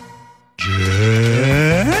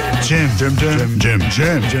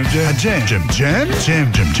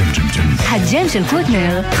 הג'ם של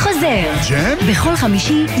קוטנר חוזר. בכל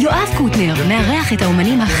חמישי יואב קוטנר מארח את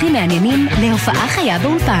האומנים הכי מעניינים להופעה חיה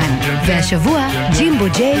באולפן. והשבוע ג'ימבו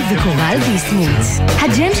ג'יי וקורל ביסמוץ.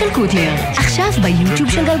 הג'ם של קוטנר עכשיו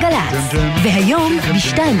ביוטיוב של גלגלצ. והיום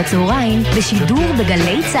ב2 בצהריים בשידור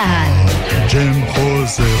בגלי צהל. ג'ם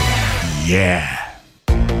חוזר.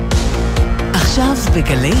 עכשיו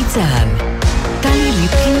בגלי צהל טלי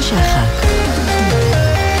ליפקין שחק.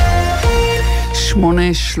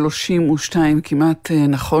 8:32 כמעט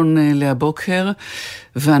נכון להבוקר,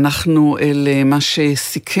 ואנחנו אל מה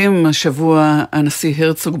שסיכם השבוע הנשיא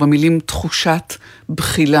הרצוג במילים תחושת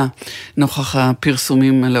בחילה, נוכח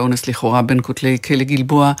הפרסומים על האונס לכאורה בין כותלי כלא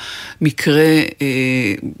גלבוע. מקרה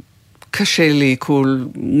קשה לעיכול,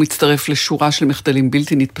 הוא מצטרף לשורה של מחדלים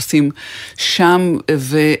בלתי נתפסים שם,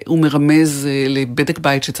 והוא מרמז לבדק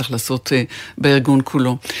בית שצריך לעשות בארגון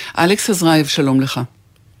כולו. אלכס עזרייב, שלום לך.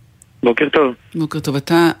 בוקר טוב. בוקר טוב.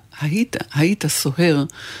 אתה היית סוהר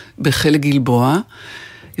בכלא גלבוע.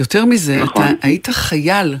 יותר מזה, נכון. אתה היית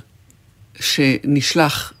חייל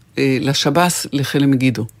שנשלח לשב"ס לכלא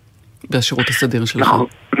מגידו, בשירות הסדיר שלך.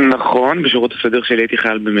 נכון, בשירות הסדיר שלי הייתי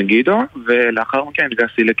חייל במגידו, ולאחר מכן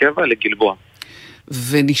התגייסתי לקבע לגלבוע.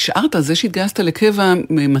 ונשארת, זה שהתגייסת לקבע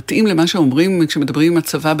מתאים למה שאומרים כשמדברים עם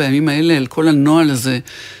הצבא בימים האלה, על כל הנוהל הזה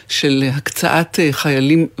של הקצאת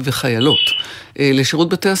חיילים וחיילות לשירות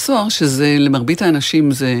בתי הסוהר, שזה למרבית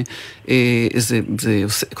האנשים זה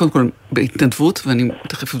עושה, קודם כל בהתנדבות, ואני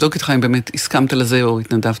תכף אבדוק איתך אם באמת הסכמת לזה או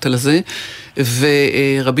התנדבת לזה,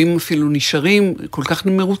 ורבים אפילו נשארים, כל כך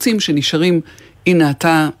מרוצים שנשארים, הנה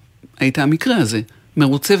אתה, היית המקרה הזה,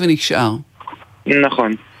 מרוצה ונשאר.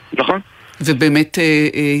 נכון, נכון. ובאמת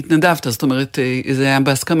התנדבת, זאת אומרת, זה היה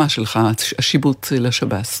בהסכמה שלך, השיבוט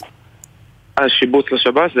לשב"ס. השיבוץ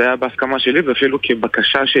לשב"ס זה היה בהסכמה שלי ואפילו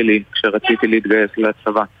כבקשה שלי כשרציתי להתגייס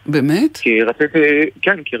לצבא. באמת? כי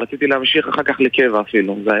רציתי להמשיך אחר כך לקבע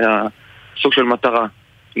אפילו. זה היה סוג של מטרה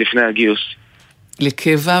לפני הגיוס.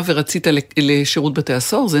 לקבע ורצית לשירות בתי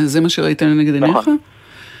הסוהר? זה מה שראית לנגד עיניך?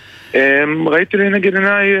 ראיתי לנגד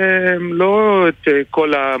עיניי לא את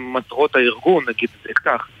כל המטרות הארגון, נגיד את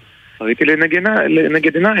כך. ראיתי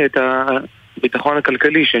לנגד עיניי את הביטחון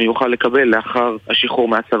הכלכלי שאני אוכל לקבל לאחר השחרור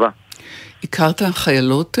מהצבא. הכרת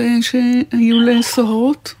חיילות שהיו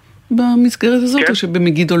לסוהרות במסגרת הזאת, או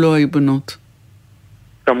שבמגידו לא היו בנות?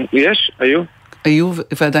 היו. היו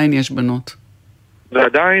ועדיין יש בנות.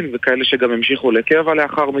 ועדיין, וכאלה שגם המשיכו לקבע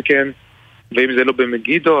לאחר מכן, ואם זה לא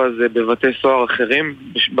במגידו, אז בבתי סוהר אחרים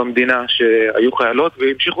במדינה שהיו חיילות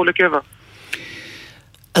והמשיכו לקבע.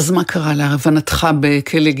 אז מה קרה להבנתך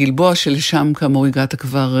בכלא גלבוע, שלשם כאמור הגעת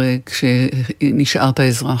כבר כשנשארת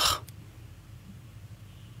אזרח?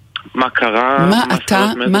 מה קרה?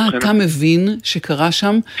 מה אתה מבין שקרה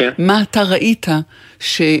שם? מה אתה ראית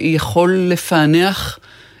שיכול לפענח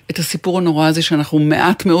את הסיפור הנורא הזה שאנחנו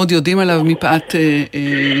מעט מאוד יודעים עליו מפאת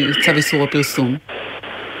צו איסור הפרסום?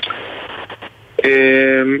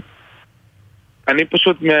 אני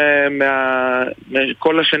פשוט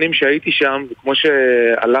מכל השנים שהייתי שם, כמו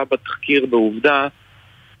שעלה בתחקיר בעובדה,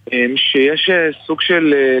 שיש סוג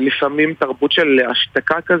של לפעמים תרבות של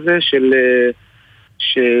השתקה כזה,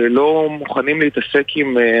 שלא מוכנים להתעסק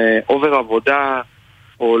עם אובר עבודה,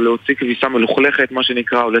 או להוציא כביסה מלוכלכת, מה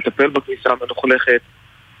שנקרא, או לטפל בכביסה מלוכלכת.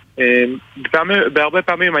 בהרבה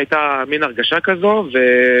פעמים הייתה מין הרגשה כזו,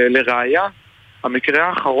 ולראיה, המקרה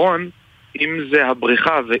האחרון, אם זה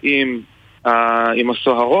הבריחה ואם עם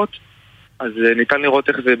הסוהרות, אז ניתן לראות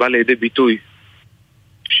איך זה בא לידי ביטוי.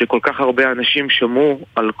 שכל כך הרבה אנשים שמעו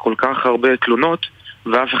על כל כך הרבה תלונות,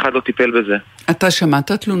 ואף אחד לא טיפל בזה. אתה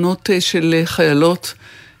שמעת תלונות של חיילות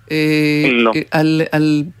לא.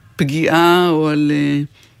 על פגיעה או על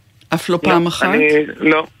אף לא פעם אחת?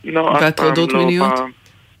 לא. והטרדות מיניות?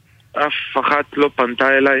 אף אחת לא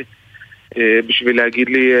פנתה אליי בשביל להגיד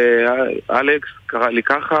לי, אלכס, קרא לי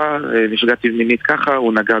ככה, נפגעתי מינית ככה,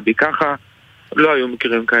 הוא נגע בי ככה. לא היו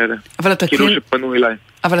מקרים כאלה. כאילו שפנו אליי.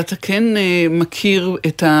 אבל אתה כן מכיר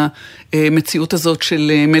את המציאות הזאת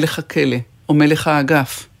של מלך הכלא, או מלך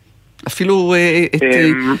האגף. אפילו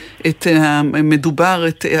את המדובר,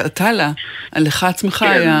 את הטלה, לך עצמך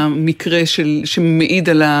היה מקרה שמעיד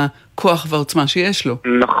על הכוח והעוצמה שיש לו.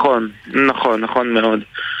 נכון מאוד.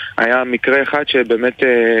 היה מקרה אחד שבאמת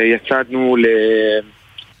יצאנו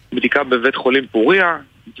לבדיקה בבית חולים פוריה,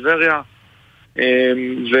 טבריה,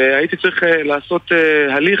 והייתי צריך לעשות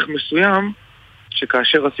הליך מסוים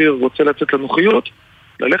שכאשר אסיר רוצה לצאת לנוחיות,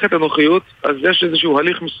 ללכת לנוחיות, אז יש איזשהו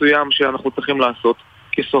הליך מסוים שאנחנו צריכים לעשות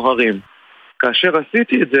כסוהרים. כאשר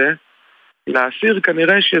עשיתי את זה, לאסיר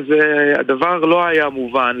כנראה שהדבר לא היה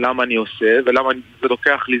מובן למה אני עושה, ולמה זה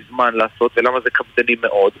לוקח לי זמן לעשות, ולמה זה קפדני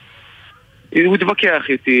מאוד. הוא התווכח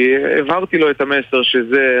איתי, הבהרתי לו את המסר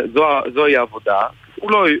שזוהי העבודה,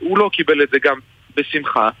 הוא לא קיבל את זה גם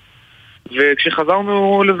בשמחה,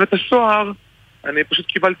 וכשחזרנו לבית הסוהר, אני פשוט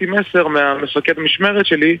קיבלתי מסר מהמפקד המשמרת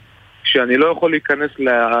שלי, שאני לא יכול להיכנס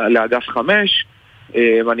לאגף 5,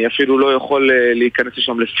 אני אפילו לא יכול להיכנס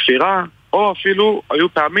לשם לספירה, או אפילו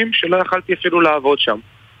היו פעמים שלא יכלתי אפילו לעבוד שם.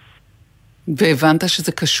 והבנת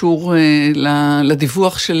שזה קשור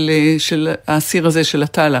לדיווח של האסיר הזה, של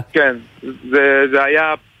הטלה. כן, זה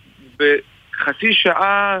היה בחצי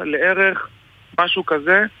שעה לערך משהו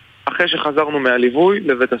כזה, אחרי שחזרנו מהליווי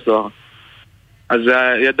לבית הסוהר. אז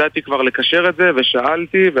ידעתי כבר לקשר את זה,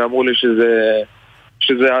 ושאלתי, ואמרו לי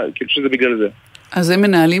שזה בגלל זה. אז הם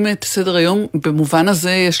מנהלים את סדר היום, במובן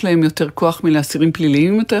הזה יש להם יותר כוח מלאסירים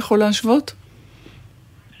פליליים, אם אתה יכול להשוות?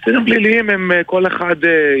 אסירים פליליים הם כל אחד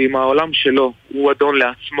עם העולם שלו, הוא אדון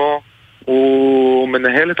לעצמו, הוא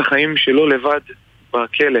מנהל את החיים שלו לבד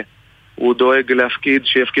בכלא, הוא דואג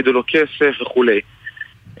שיפקידו לו כסף וכו'.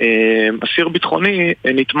 אסיר ביטחוני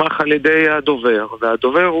נתמך על ידי הדובר,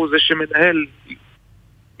 והדובר הוא זה שמנהל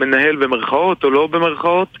במרכאות או לא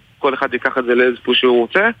במרכאות, כל אחד ייקח את זה לאיזשהו שהוא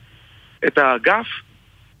רוצה, את האגף,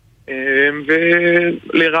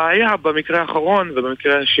 ולראיה במקרה האחרון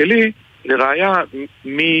ובמקרה שלי, לראיה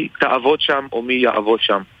מי תעבוד שם או מי יעבוד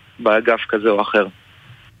שם באגף כזה או אחר.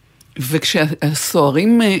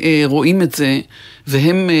 וכשהסוהרים רואים את זה,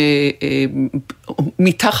 והם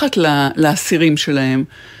מתחת לאסירים שלהם,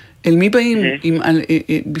 אל מי באים?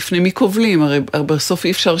 בפני מי קובלים? הרי בסוף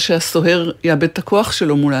אי אפשר שהסוהר יאבד את הכוח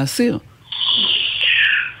שלו מול האסיר.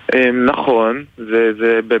 נכון,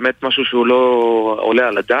 זה באמת משהו שהוא לא עולה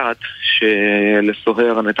על הדעת,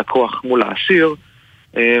 שלסוהר את הכוח מול האסיר,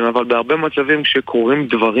 אבל בהרבה מצבים כשקורים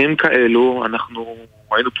דברים כאלו, אנחנו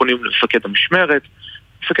היינו פונים למפקד המשמרת.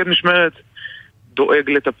 מפקד משמרת דואג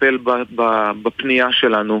לטפל בפנייה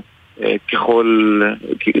שלנו,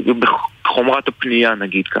 בחומרת הפנייה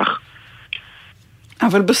נגיד כך.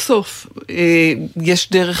 אבל בסוף,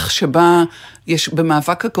 יש דרך שבה,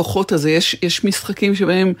 במאבק הכוחות הזה, יש משחקים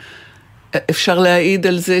שבהם אפשר להעיד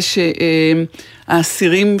על זה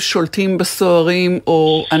שהאסירים שולטים בסוהרים,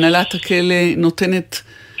 או הנהלת הכלא נותנת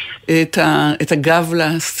את הגב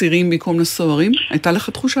לאסירים במקום לסוהרים? הייתה לך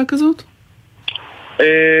תחושה כזאת?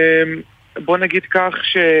 בוא נגיד כך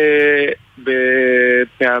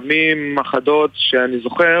שבפעמים אחדות שאני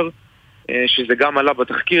זוכר, שזה גם עלה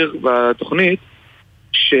בתחקיר, בתוכנית,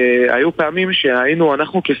 שהיו פעמים שהיינו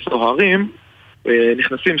אנחנו כסוהרים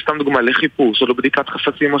נכנסים, סתם דוגמה, לחיפוש או לבדיקת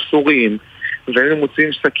חפצים אסורים, והיינו מוצאים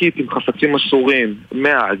שקית עם חפצים אסורים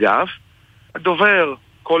מהאגף. הדובר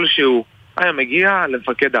כלשהו היה מגיע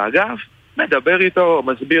למפקד האגף, מדבר איתו,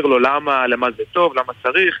 מסביר לו למה זה טוב, למה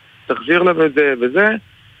צריך, תחזיר לנו את זה וזה.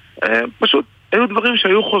 פשוט היו דברים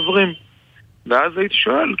שהיו חוזרים, ואז הייתי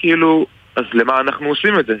שואל כאילו, אז למה אנחנו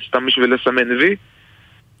עושים את זה? סתם בשביל לסמן וי?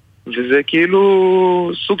 וזה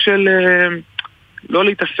כאילו סוג של לא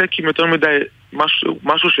להתעסק עם יותר מדי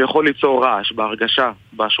משהו שיכול ליצור רעש בהרגשה,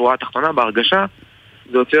 בשורה התחתונה, בהרגשה,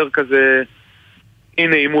 זה יותר כזה אי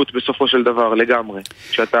נעימות בסופו של דבר לגמרי,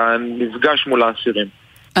 כשאתה נפגש מול האסירים.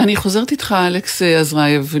 אני חוזרת איתך, אלכס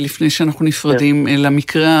עזרייב, לפני שאנחנו נפרדים,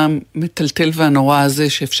 למקרה המטלטל והנורא הזה,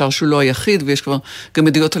 שאפשר שהוא לא היחיד, ויש כבר גם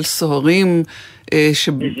עדויות על סוהרים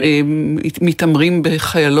שמתאמרים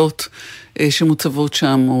בחיילות שמוצבות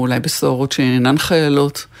שם, או אולי בסוהרות שאינן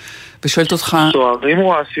חיילות, ושואלת אותך... סוהרים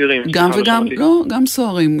או האסירים? גם וגם, לא, גם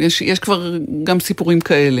סוהרים. יש כבר גם סיפורים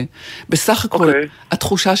כאלה. בסך הכל,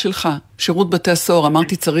 התחושה שלך, שירות בתי הסוהר,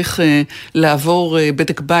 אמרתי צריך לעבור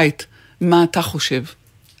בדק בית, מה אתה חושב?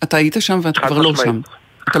 אתה היית שם ואתה כבר לא שם.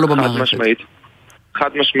 אתה לא במערכת. חד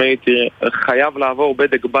משמעית, חייב לעבור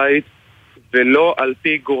בדק בית, ולא על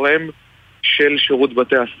פי גורם של שירות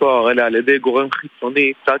בתי הסוהר, אלא על ידי גורם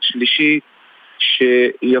חיצוני, צד שלישי,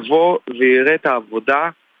 שיבוא ויראה את העבודה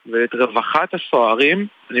ואת רווחת הסוהרים.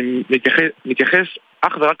 אני מתייחס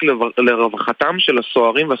אך ורק לרווחתם של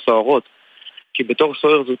הסוהרים והסוהרות, כי בתור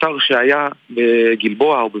סוהר זוטר שהיה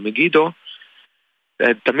בגלבוע או במגידו,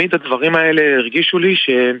 תמיד הדברים האלה הרגישו לי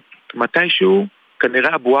שמתישהו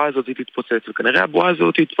כנראה הבועה הזאת תתפוצץ, וכנראה הבועה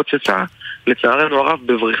הזאת התפוצצה לצערנו הרב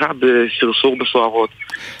בבריחה בסרסור בסוהרות.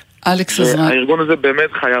 אלכס עזרייב. הארגון הזה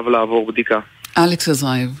באמת חייב לעבור בדיקה. אלכס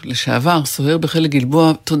עזרייב, לשעבר, סוהר בחלק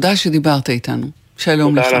גלבוע, תודה שדיברת איתנו.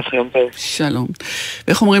 שלום לך. תודה לך, יום טוב. שלום.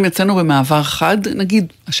 ואיך אומרים, יצאנו במעבר חד,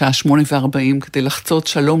 נגיד השעה 8:40, כדי לחצות.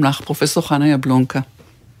 שלום לך, פרופסור חנה יבלונקה.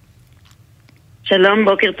 שלום,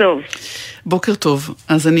 בוקר טוב. בוקר טוב.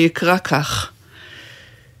 אז אני אקרא כך.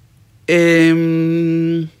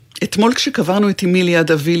 אתמול כשקברנו את אמי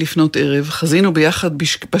ליד אבי לפנות ערב, חזינו ביחד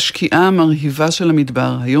בשקיעה המרהיבה של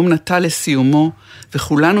המדבר. היום נטה לסיומו,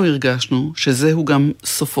 וכולנו הרגשנו שזהו גם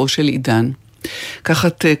סופו של עידן. כך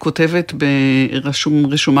את כותבת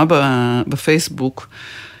רשומה בפייסבוק,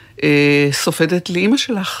 סופדת לי אמא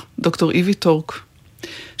שלך, דוקטור איבי טורק,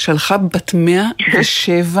 שהלכה בת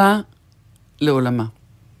 107 לעולמה.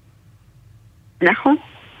 נכון.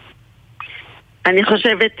 אני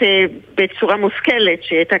חושבת בצורה מושכלת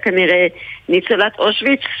שהייתה כנראה ניצולת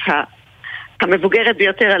אושוויץ המבוגרת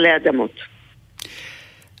ביותר עלי אדמות.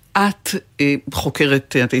 את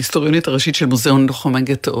חוקרת, את ההיסטוריונית הראשית של מוזיאון לוחמי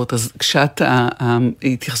גטאות, אז כשאת,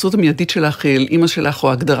 ההתייחסות המיידית שלך אל אמא שלך או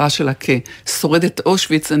ההגדרה שלה כשורדת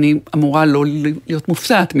אושוויץ, אני אמורה לא להיות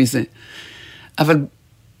מופתעת מזה. אבל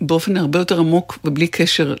באופן הרבה יותר עמוק ובלי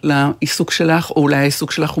קשר לעיסוק שלך, או אולי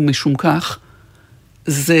העיסוק שלך הוא משום כך,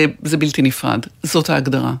 זה בלתי נפרד. זאת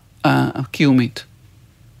ההגדרה הקיומית.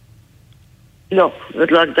 לא,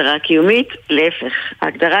 זאת לא הגדרה קיומית, להפך.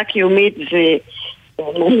 ההגדרה הקיומית זה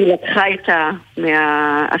היא לקחה איתה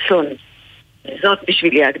מהאסון. זאת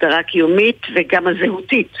בשבילי ההגדרה הקיומית וגם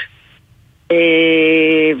הזהותית.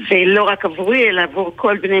 ולא רק עבורי, אלא עבור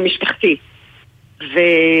כל בני משפחתי.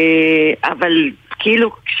 אבל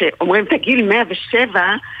כאילו כשאומרים את הגיל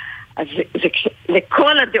 107, אז זה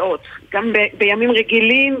לכל הדעות, גם בימים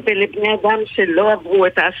רגילים ולבני אדם שלא עברו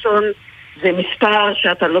את האסון, זה מספר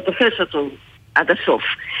שאתה לא תופס אותו עד הסוף.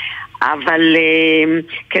 אבל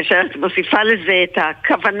כשאת מוסיפה לזה את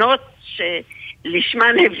הכוונות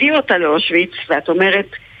שלשמן הביא אותה לאושוויץ, ואת אומרת,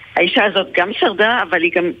 האישה הזאת גם שרדה, אבל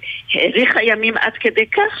היא גם האריכה ימים עד כדי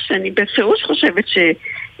כך, שאני בפירוש חושבת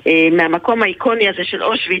שמהמקום האיקוני הזה של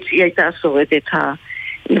אושוויץ, היא הייתה השורדת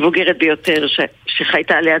המבוגרת ביותר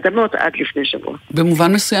שחייתה עלי אדמות עד לפני שבוע.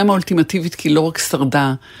 במובן מסוים האולטימטיבית, כי לא רק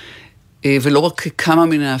שרדה, ולא רק קמה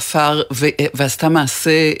מן האפר ועשתה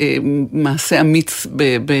מעשה אמיץ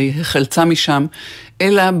בחלצה משם,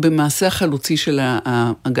 אלא במעשה החלוצי של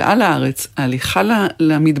ההגעה לארץ, ההליכה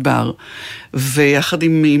למדבר, ויחד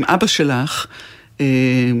עם אבא שלך,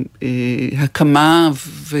 הקמה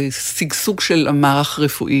וסגסוג של המערך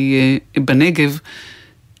רפואי בנגב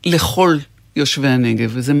לכל יושבי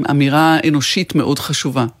הנגב, וזו אמירה אנושית מאוד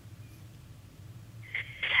חשובה.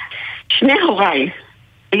 שני הוריי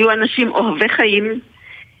היו אנשים אוהבי חיים,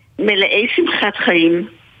 מלאי שמחת חיים,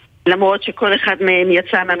 למרות שכל אחד מהם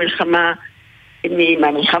יצא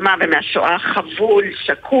מהמלחמה ומהשואה חבול,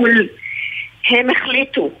 שקול. הם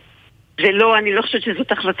החליטו, אני לא חושבת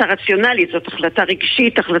שזאת החלטה רציונלית, זאת החלטה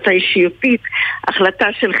רגשית, החלטה אישיותית, החלטה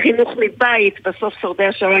של חינוך מבית. בסוף שורדי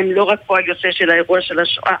השואה הם לא רק פועל יוצא של האירוע של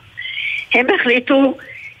השואה. הם החליטו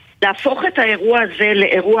להפוך את האירוע הזה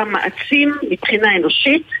לאירוע מעצים מבחינה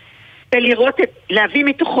אנושית, להביא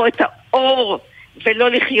מתוכו את האור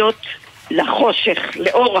ולא לחיות לחושך,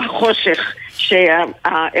 לאור החושך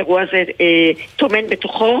שהאירוע הזה תומן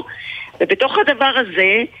בתוכו. ובתוך הדבר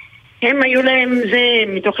הזה הם היו להם, זה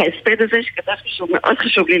מתוך ההספד הזה שכתבתי שהוא מאוד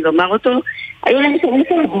חשוב לי לומר אותו, היו להם תמיד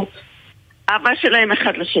אהבות. האהבה שלהם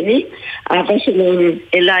אחד לשני, האהבה שלהם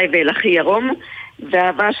אליי ואל אחי ירום,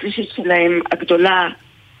 והאהבה השלישית שלהם הגדולה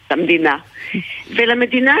למדינה.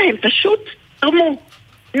 ולמדינה הם פשוט תרמו,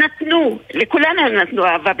 נתנו, לכולנו הם נתנו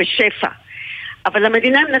אהבה בשפע, אבל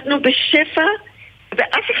למדינה הם נתנו בשפע,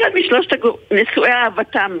 ואף אחד משלושת נשואי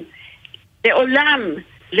אהבתם לעולם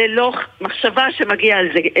ללא מחשבה שמגיע על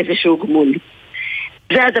זה איזשהו גמול.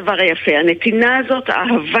 זה הדבר היפה, הנתינה הזאת,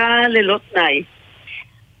 אהבה ללא תנאי.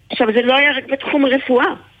 עכשיו, זה לא היה רק בתחום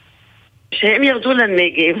הרפואה. כשהם ירדו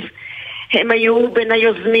לנגב, הם היו בין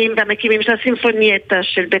היוזמים והמקימים של הסימפונייטה,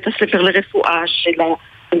 של בית הספר לרפואה, של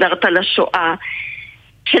האנדרטה לשואה,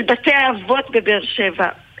 של בתי האבות בבאר שבע.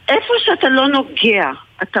 איפה שאתה לא נוגע,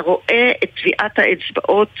 אתה רואה את טביעת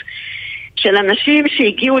האצבעות של אנשים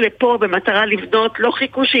שהגיעו לפה במטרה לבנות, לא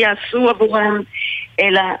חיכו שיעשו עבורם,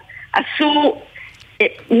 אלא עשו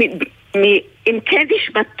עם כן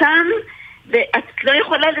נשמתם, ואת לא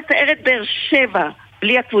יכולה לתאר את באר שבע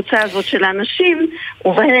בלי הקבוצה הזאת של האנשים,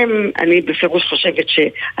 ובהם אני בפירוש חושבת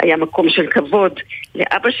שהיה מקום של כבוד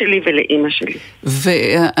לאבא שלי ולאמא שלי.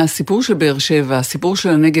 והסיפור של באר שבע, הסיפור של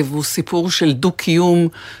הנגב, הוא סיפור של דו-קיום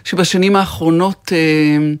שבשנים האחרונות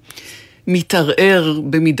מתערער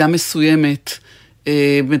במידה מסוימת.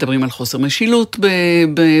 מדברים על חוסר משילות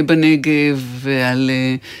בנגב ועל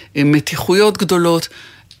מתיחויות גדולות.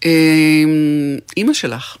 אמא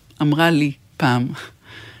שלך אמרה לי פעם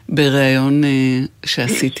בראיון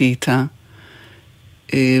שעשיתי איתה,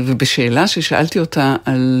 ובשאלה ששאלתי אותה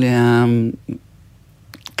על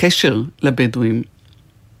הקשר לבדואים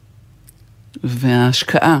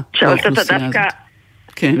וההשקעה באוכלוסייה הזאת.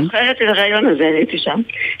 כן. זוכרת את הרעיון הזה, אני הייתי שם.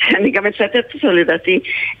 אני גם מצטטת אותו לדעתי.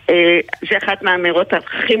 זה אחת מהאמירות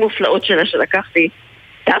הכי מופלאות שלה שלקחתי.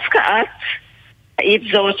 דווקא את היית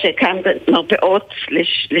זאת שהקמת מרפאות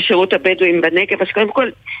לשירות הבדואים בנגב. אז קודם כל,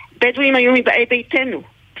 בדואים היו מבאי ביתנו,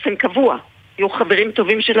 באופן קבוע. היו חברים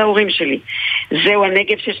טובים של ההורים שלי. זהו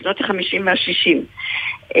הנגב של שנות ה-50 וה-60.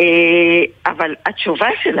 אבל התשובה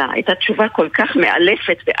שלה הייתה תשובה כל כך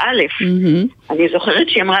מאלפת באלף. אני זוכרת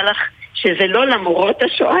שהיא אמרה לך, שזה לא למרות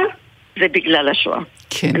השואה, זה בגלל השואה.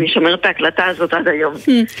 כן. אני שומרת את ההקלטה הזאת עד היום.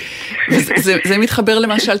 זה מתחבר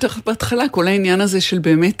למה שאלת בהתחלה, כל העניין הזה של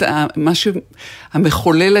באמת, מה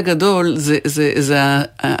שהמחולל הגדול, זה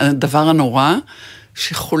הדבר הנורא,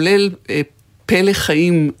 שחולל פלא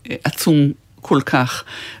חיים עצום כל כך,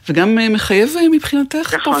 וגם מחייב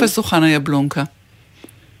מבחינתך, פרופסור חנה יבלונקה.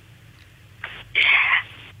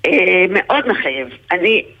 מאוד מחייב.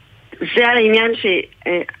 זה העניין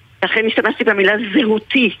לכן השתמשתי במילה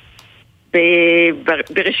זהותי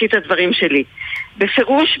בראשית הדברים שלי.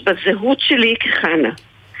 בפירוש בזהות שלי כחנה.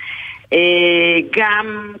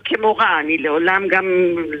 גם כמורה, אני לעולם גם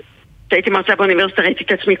כשהייתי מרצה באוניברסיטה ראיתי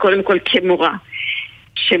את עצמי קודם כל כמורה.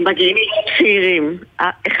 שמגיעים צעירים.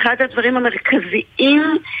 אחד הדברים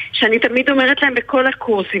המרכזיים שאני תמיד אומרת להם בכל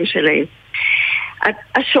הקורסים שלהם.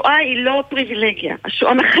 השואה היא לא פריבילגיה,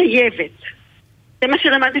 השואה מחייבת. זה מה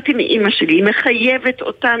שלמדתי מאמא שלי, היא מחייבת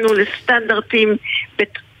אותנו לסטנדרטים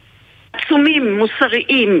עצומים,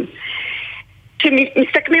 מוסריים,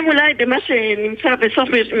 שמסתכמים אולי במה שנמצא בסוף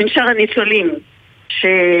מנשר הניצולים,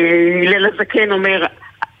 שליל הזקן אומר,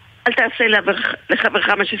 אל תעשה לחברך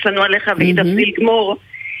מה ששנוא עליך והיא תפסיק לגמור.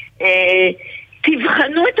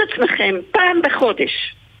 תבחנו את עצמכם פעם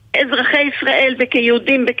בחודש, אזרחי ישראל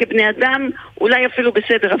וכיהודים וכבני אדם, אולי אפילו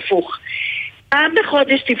בסדר הפוך. פעם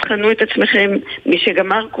בחודש תבחנו את עצמכם, מי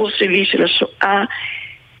שגמר קורס שלי של השואה,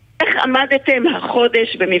 איך עמדתם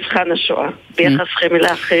החודש במבחן השואה, ביחסכם אל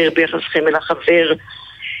האחר, ביחסכם אל החבר,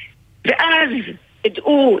 ואז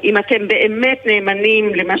תדעו אם אתם באמת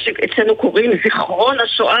נאמנים למה שאצלנו קוראים זיכרון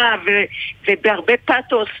השואה, ובהרבה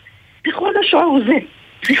פאתוס, זיכרון השואה הוא זה.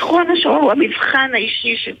 זיכרון השואה הוא המבחן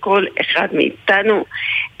האישי של כל אחד מאיתנו,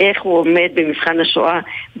 איך הוא עומד במבחן השואה,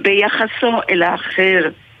 ביחסו אל האחר,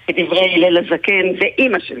 כדברי הלל הזקן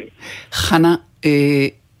ואימא שלי. חנה,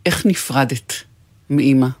 איך נפרדת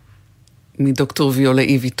מאימא? מדוקטור ויולה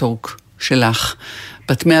איביטורק שלך,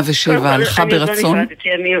 בת 107, הלכה ברצון?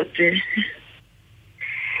 אני לא נפרדתי,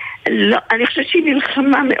 לא, אני חושבת שהיא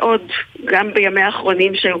נלחמה מאוד, גם בימי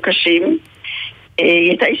האחרונים שהיו קשים. היא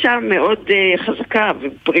הייתה אישה מאוד חזקה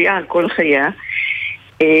ובריאה על כל חייה.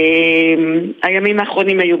 הימים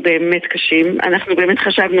האחרונים היו באמת קשים. אנחנו באמת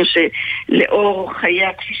חשבנו שלאור חייה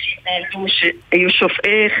כפי שהתנהלו, שהיו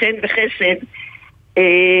שופעי חן וחסד,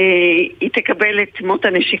 היא תקבל את מות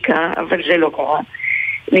הנשיקה, אבל זה לא קרה.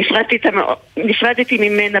 נפרדתי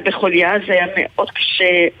ממנה בכל יד, זה היה מאוד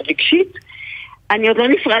קשה רגשית. אני עוד לא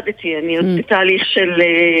נפרדתי, אני עוד בתהליך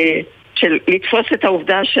של לתפוס את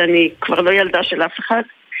העובדה שאני כבר לא ילדה של אף אחד,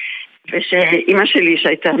 ושאימא שלי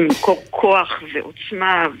שהייתה מקור כוח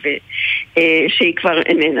ועוצמה, ושהיא כבר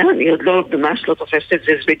איננה, אני עוד לא, ממש לא תופסת את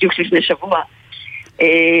זה, זה בדיוק לפני שבוע.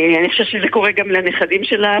 אני חושבת שזה קורה גם לנכדים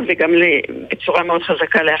שלה, וגם בצורה מאוד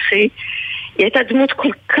חזקה לאחי. היא הייתה דמות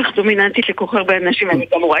כל כך דומיננטית לכל כך הרבה אנשים, אני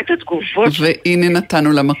גם רואה את התגובות. והנה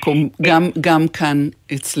נתנו למקום, גם כאן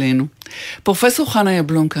אצלנו. פרופסור חנה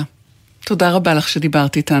יבלונקה, תודה רבה לך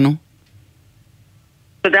שדיברת איתנו.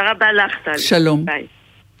 תודה רבה לך, טלי. שלום. ביי.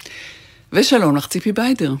 ושלום לך, ציפי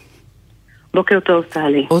ביידר. בוקר טוב,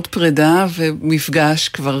 טלי. עוד פרידה ומפגש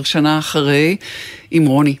כבר שנה אחרי עם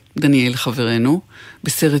רוני דניאל חברנו,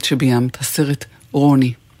 בסרט שביימת, הסרט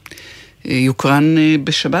רוני. יוקרן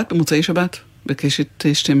בשבת, במוצאי שבת, בקשת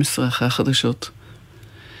 12 אחרי החדשות.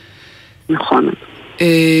 נכון.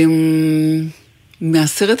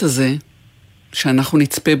 מהסרט הזה, שאנחנו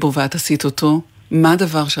נצפה בו ואת עשית אותו, מה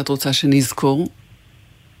הדבר שאת רוצה שנזכור?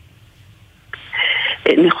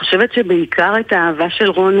 אני חושבת שבעיקר את האהבה של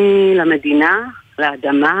רוני למדינה,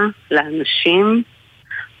 לאדמה, לאנשים.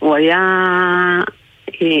 הוא היה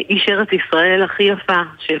איש ארץ ישראל הכי יפה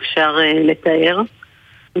שאפשר לתאר.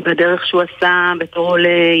 בדרך שהוא עשה בתור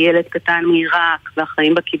לילד קטן מעיראק,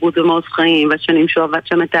 והחיים בקיבוץ במעוז חיים, והשנים שהוא עבד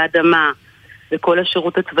שם את האדמה, וכל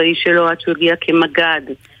השירות הצבאי שלו עד שהוא הגיע כמגד,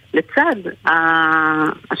 לצד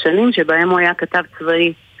השנים שבהם הוא היה כתב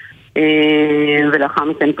צבאי, ולאחר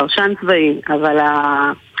מכן פרשן צבאי, אבל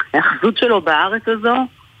האחזות שלו בארץ הזו,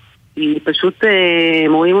 היא פשוט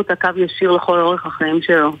רואים אותה קו ישיר לכל אורך החיים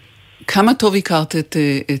שלו. כמה טוב הכרת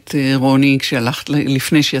את רוני כשהלכת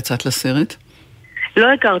לפני שיצאת לסרט?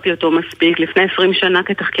 לא הכרתי אותו מספיק. לפני 20 שנה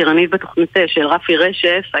כתחקירנית בתוכנית של רפי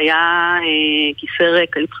רשף היה כיסא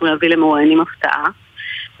ריק, היו צריכים להביא למרואיינים הפתעה,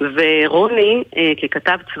 ורוני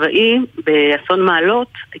ככתב צבאי באסון מעלות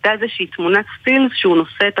הייתה איזושהי תמונת סטיל שהוא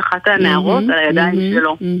נושא את אחת הנערות על הידיים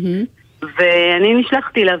שלו, ואני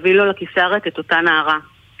נשלחתי להביא לו לכיסא הריק את אותה נערה,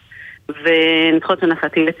 ונצחות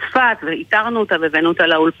שנסעתי לצפת ואיתרנו אותה והבאנו אותה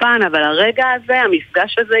לאולפן, אבל הרגע הזה,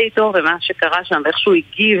 המפגש הזה איתו ומה שקרה שם ואיך שהוא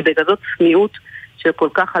הגיב בכזאת צניעות שכל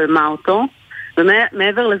כך עלמה אותו,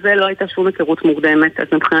 ומעבר לזה לא הייתה שום היכרות מוקדמת. אז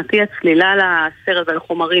מבחינתי הצלילה לסרט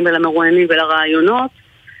ולחומרים ולמרואיינים ולרעיונות,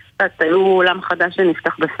 אז היו עולם חדש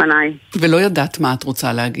שנפתח בפניי. ולא ידעת מה את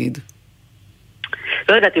רוצה להגיד?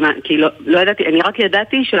 לא ידעתי מה, כי לא ידעתי, אני רק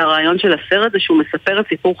ידעתי שהרעיון של הסרט זה שהוא מספר את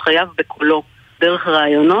סיפור חייו בקולו, דרך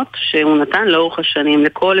רעיונות שהוא נתן לאורך השנים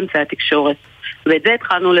לכל אמצעי התקשורת. ואת זה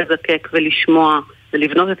התחלנו לזקק ולשמוע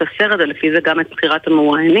ולבנות את הסרט, ולפי זה גם את בחירת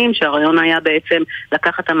המרואיינים, שהרעיון היה בעצם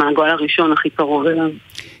לקחת המעגל הראשון הכי קרוב אליו.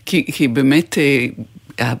 כי באמת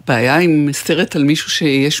הבעיה עם סרט על מישהו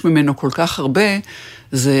שיש ממנו כל כך הרבה,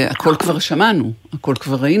 זה הכל כבר שמענו, הכל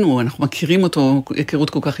כבר ראינו, אנחנו מכירים אותו, היכרות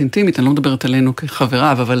כל כך אינטימית, אני לא מדברת עלינו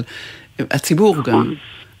כחבריו, אבל הציבור גם,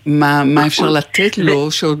 מה אפשר לתת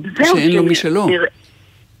לו שאין לו משלו?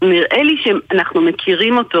 נראה לי שאנחנו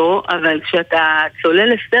מכירים אותו, אבל כשאתה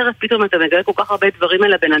צולל לסרט, פתאום אתה מגלה כל כך הרבה דברים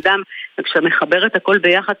על הבן אדם, וכשאתה מחבר את הכל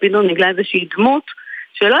ביחד, פתאום נגלה איזושהי דמות,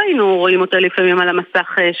 שלא היינו רואים אותה לפעמים על המסך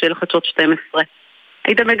של חדשות 12.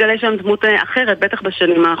 היית מגלה שם דמות אחרת, בטח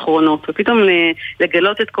בשנים האחרונות, ופתאום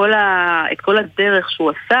לגלות את כל הדרך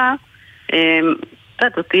שהוא עשה,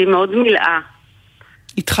 אותי מאוד מילאה.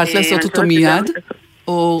 התחלת לעשות אותו מיד,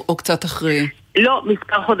 או קצת אחרי? לא,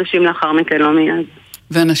 מספר חודשים לאחר מכן, לא מיד.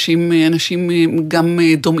 ואנשים גם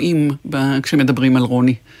דומעים כשמדברים על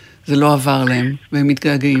רוני. זה לא עבר להם, והם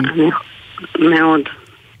מתגעגעים. מאוד,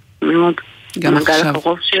 מאוד. גם עכשיו. הגל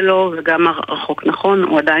הקרוב שלו וגם הרחוק, נכון,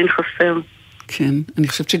 הוא עדיין חסר. כן, אני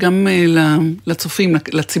חושבת שגם לצופים,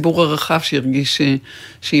 לציבור הרחב שהרגיש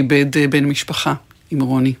שאיבד בן משפחה עם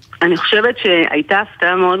רוני. אני חושבת שהייתה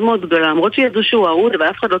הפתעה מאוד מאוד גדולה, למרות שידעו שהוא אהוד, אבל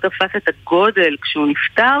אף אחד לא תפס את הגודל כשהוא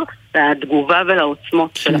נפטר, והתגובה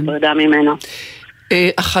ולעוצמות של הפרידה ממנו.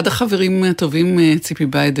 אחד החברים הטובים, ציפי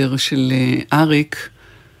ביידר של אריק,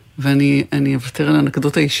 ואני אוותר על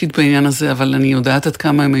האנקדוטה האישית בעניין הזה, אבל אני יודעת עד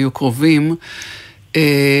כמה הם היו קרובים,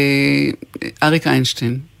 אריק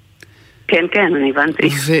איינשטיין. כן, כן, אני הבנתי.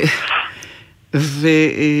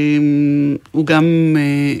 והוא גם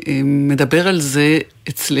מדבר על זה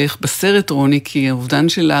אצלך בסרט רוני, כי האובדן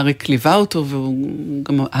של אריק ליווה אותו, והוא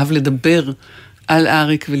גם אהב לדבר על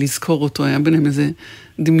אריק ולזכור אותו, היה ביניהם איזה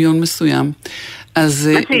דמיון מסוים. אז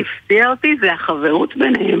מה שהפתיע אותי זה החברות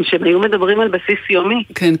ביניהם, שהם היו מדברים על בסיס יומי.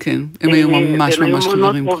 כן, כן, הם היו ממש ממש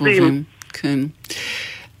חברים קרובים. כן.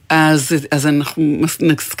 אז אנחנו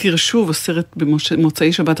נזכיר שוב, הסרט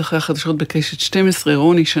במוצאי שבת אחרי החדשות בקשת 12,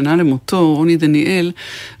 רוני, שנה למותו, רוני דניאל,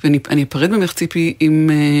 ואני אפרד ממך ציפי עם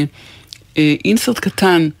אינסרט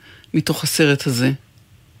קטן מתוך הסרט הזה.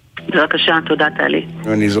 בבקשה, תודה טלי.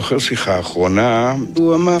 אני זוכר שיחה האחרונה,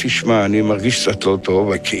 הוא אמר, תשמע, אני מרגיש קצת לא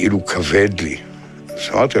טוב, כאילו כבד לי. אז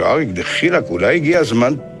אמרתי לו, אריק, דחילק, אולי הגיע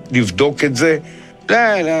הזמן לבדוק את זה? לא.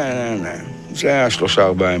 זה היה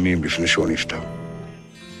 3-4 ימים לפני שהוא נפטר.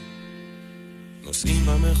 נוסעים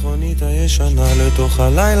במכונית הישנה לתוך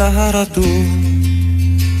הלילה הרטוב,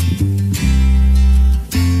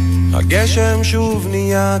 הגשם שוב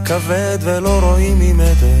נהיה כבד ולא רואים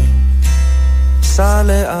ממטר, סע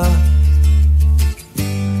לאט.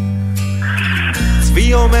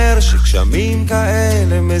 צבי אומר שגשמים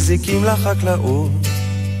כאלה מזיקים לחקלאות,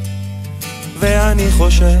 ואני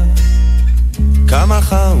חושב כמה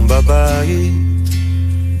חם בבית,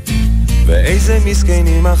 ואיזה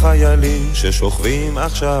מסכנים החיילים ששוכבים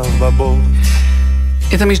עכשיו בבור.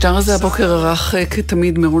 את המשדר הזה הבוקר ערך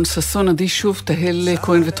כתמיד מרון ססון, עדי שוב, תהל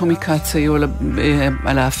כהן וטומי קץ היו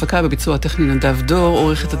על ההפקה בביצוע הטכני נדב דור,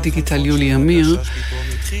 עורכת הדיגיטל יולי אמיר.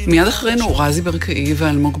 מיד אחרינו רזי ברקאי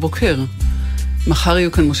ואלמוג בוקר. מחר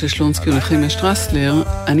יהיו כאן משה שלונסקי ונחמיה שטרסלר.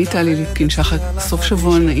 אני טלי ליפקין שחק, סוף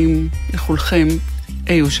שבוע נעים לכולכם,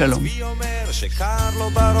 היו שלום. צבי אומר שקר לו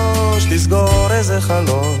בראש לסגור איזה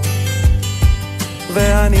חלום,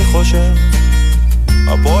 ואני חושב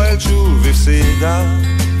הפועל שוב הפסידה,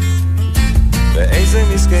 ואיזה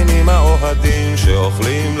מסכנים האוהדים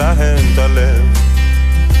שאוכלים להם את הלב.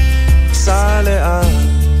 סע לאט,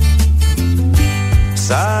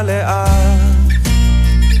 סע לאט,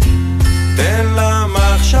 תן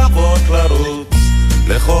למחשבות לרוץ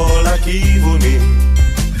לכל הכיוונים,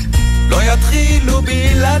 לא יתחילו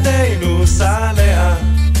בלעדינו. סע לאט,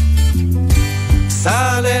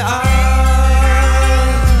 סע לאט,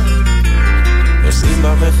 נוסעים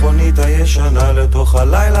במכונית הישנה לתוך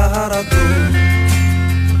הלילה הרטוב,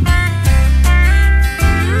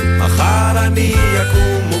 מחר אני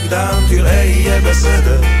יקום מוקדם, תראה יהיה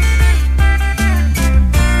בסדר.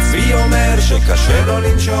 צבי אומר שקשה לו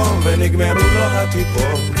לנשום ונגמרו לו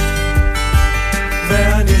הטיפות,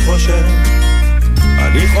 ואני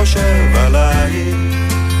חושב עלייך,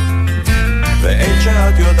 ואין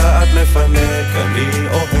שאת יודעת לפנק, אני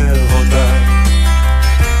אוהב אותך.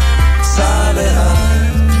 סע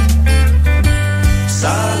לאט,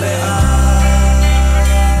 סע לאט,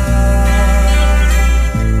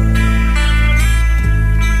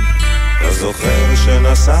 אתה זוכר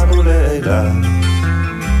שנסענו לאילת,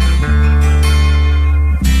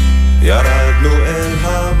 ירדנו אל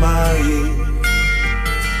המים,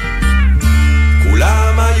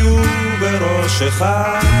 כולם היו בראש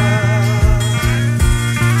אחד,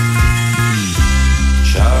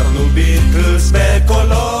 שרנו ביטלס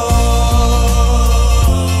בקולות,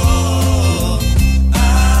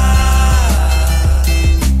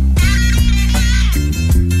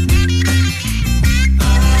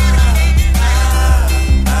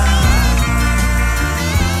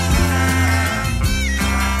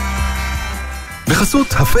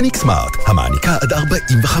 בחסות הפניקס סמארט, המעניקה עד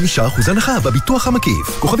 45% הנחה בביטוח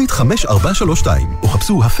המקיף. כוכבית 5432, או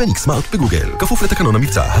חפשו הפניקס סמארט בגוגל. כפוף לתקנון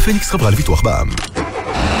המבצע, הפניקס חברה לביטוח בע"מ.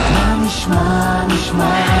 מה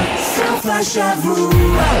נשמע, סוף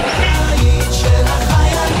השבוע, היית של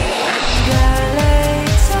החיילים.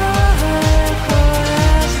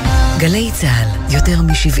 גלי צהל, יותר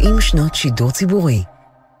מ-70 שנות שידור ציבורי.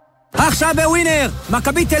 עכשיו בווינר,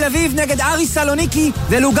 מכבי תל אביב נגד אריס סלוניקי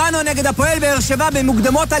ולוגאנו נגד הפועל באר שבע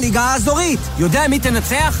במוקדמות הליגה האזורית. יודע מי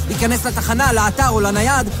תנצח? ייכנס לתחנה, לאתר או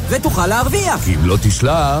לנייד ותוכל להרוויח. כי אם לא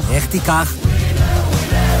תשלח... איך תיקח?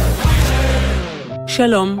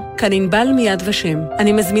 שלום, כאן ענבל מיד ושם.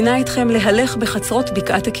 אני מזמינה אתכם להלך בחצרות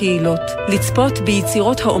בקעת הקהילות, לצפות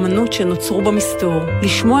ביצירות האומנות שנוצרו במסתור,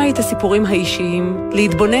 לשמוע את הסיפורים האישיים,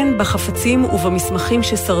 להתבונן בחפצים ובמסמכים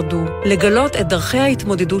ששרדו, לגלות את דרכי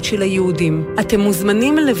ההתמודדות של היהודים. אתם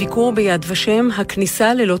מוזמנים לביקור ביד ושם,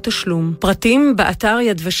 הכניסה ללא תשלום. פרטים באתר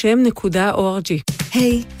yadvashem.org.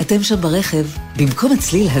 היי, אתם שם ברכב. במקום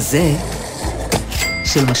הצליל הזה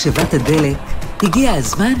של משאבת הדלק, הגיע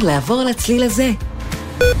הזמן לעבור לצליל הזה.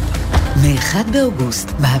 מ-1 באוגוסט,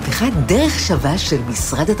 מהפכת דרך שווה של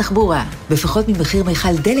משרד התחבורה. בפחות ממחיר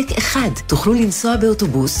מיכל דלק אחד, תוכלו לנסוע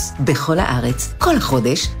באוטובוס בכל הארץ, כל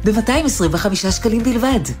החודש, ב-225 שקלים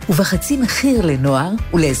בלבד, ובחצי מחיר לנוער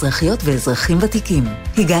ולאזרחיות ואזרחים ותיקים.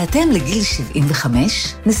 הגעתם לגיל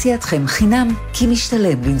 75? נסיעתכם חינם, כי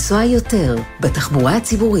משתלם לנסוע יותר בתחבורה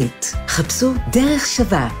הציבורית. חפשו דרך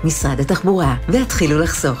שווה, משרד התחבורה, והתחילו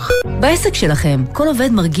לחסוך. בעסק שלכם, כל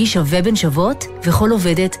עובד מרגיש שווה בין שוות, וכל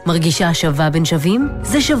עובדת מרגישה שווה בין שווים?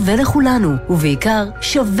 זה שווה לכולנו, ובעיקר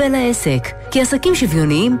שווה לעסק. כי עסקים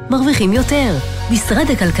שוויוניים מרוויחים יותר.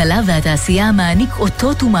 משרד הכלכלה והתעשייה מעניק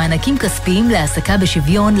אותות ומענקים כספיים להעסקה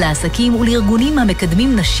בשוויון, לעסקים ולארגונים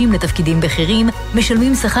המקדמים נשים לתפקידים בכירים,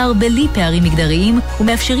 משלמים שכר בלי פערים מגדריים,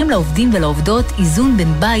 ומאפשרים לעובדים ולעובדות איזון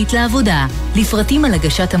בין בית לעבודה. לפרטים על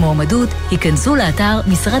הגשת המועמדות, היכנסו לאתר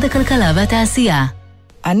משרד הכלכלה והתעשייה.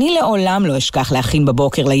 אני לעולם לא אשכח להכין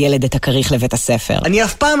בבוקר לילד את הכריך לבית הספר. אני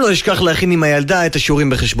אף פעם לא אשכח להכין עם הילדה את השיעורים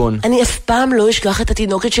בחשבון. אני אף פעם לא אשכח את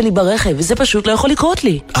התינוקת שלי ברכב, וזה פשוט לא יכול לקרות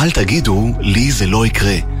לי. אל תגידו, לי זה לא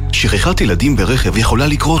יקרה. שכחת ילדים ברכב יכולה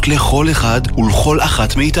לקרות לכל אחד ולכל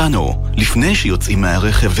אחת מאיתנו. לפני שיוצאים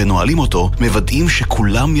מהרכב ונועלים אותו, מוודאים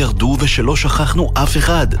שכולם ירדו ושלא שכחנו אף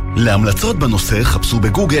אחד. להמלצות בנושא חפשו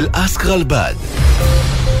בגוגל אסק רלב"ד.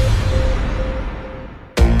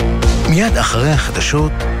 מיד אחרי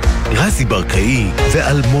החדשות, רזי ברקאי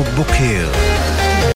ואלמוג בוקר.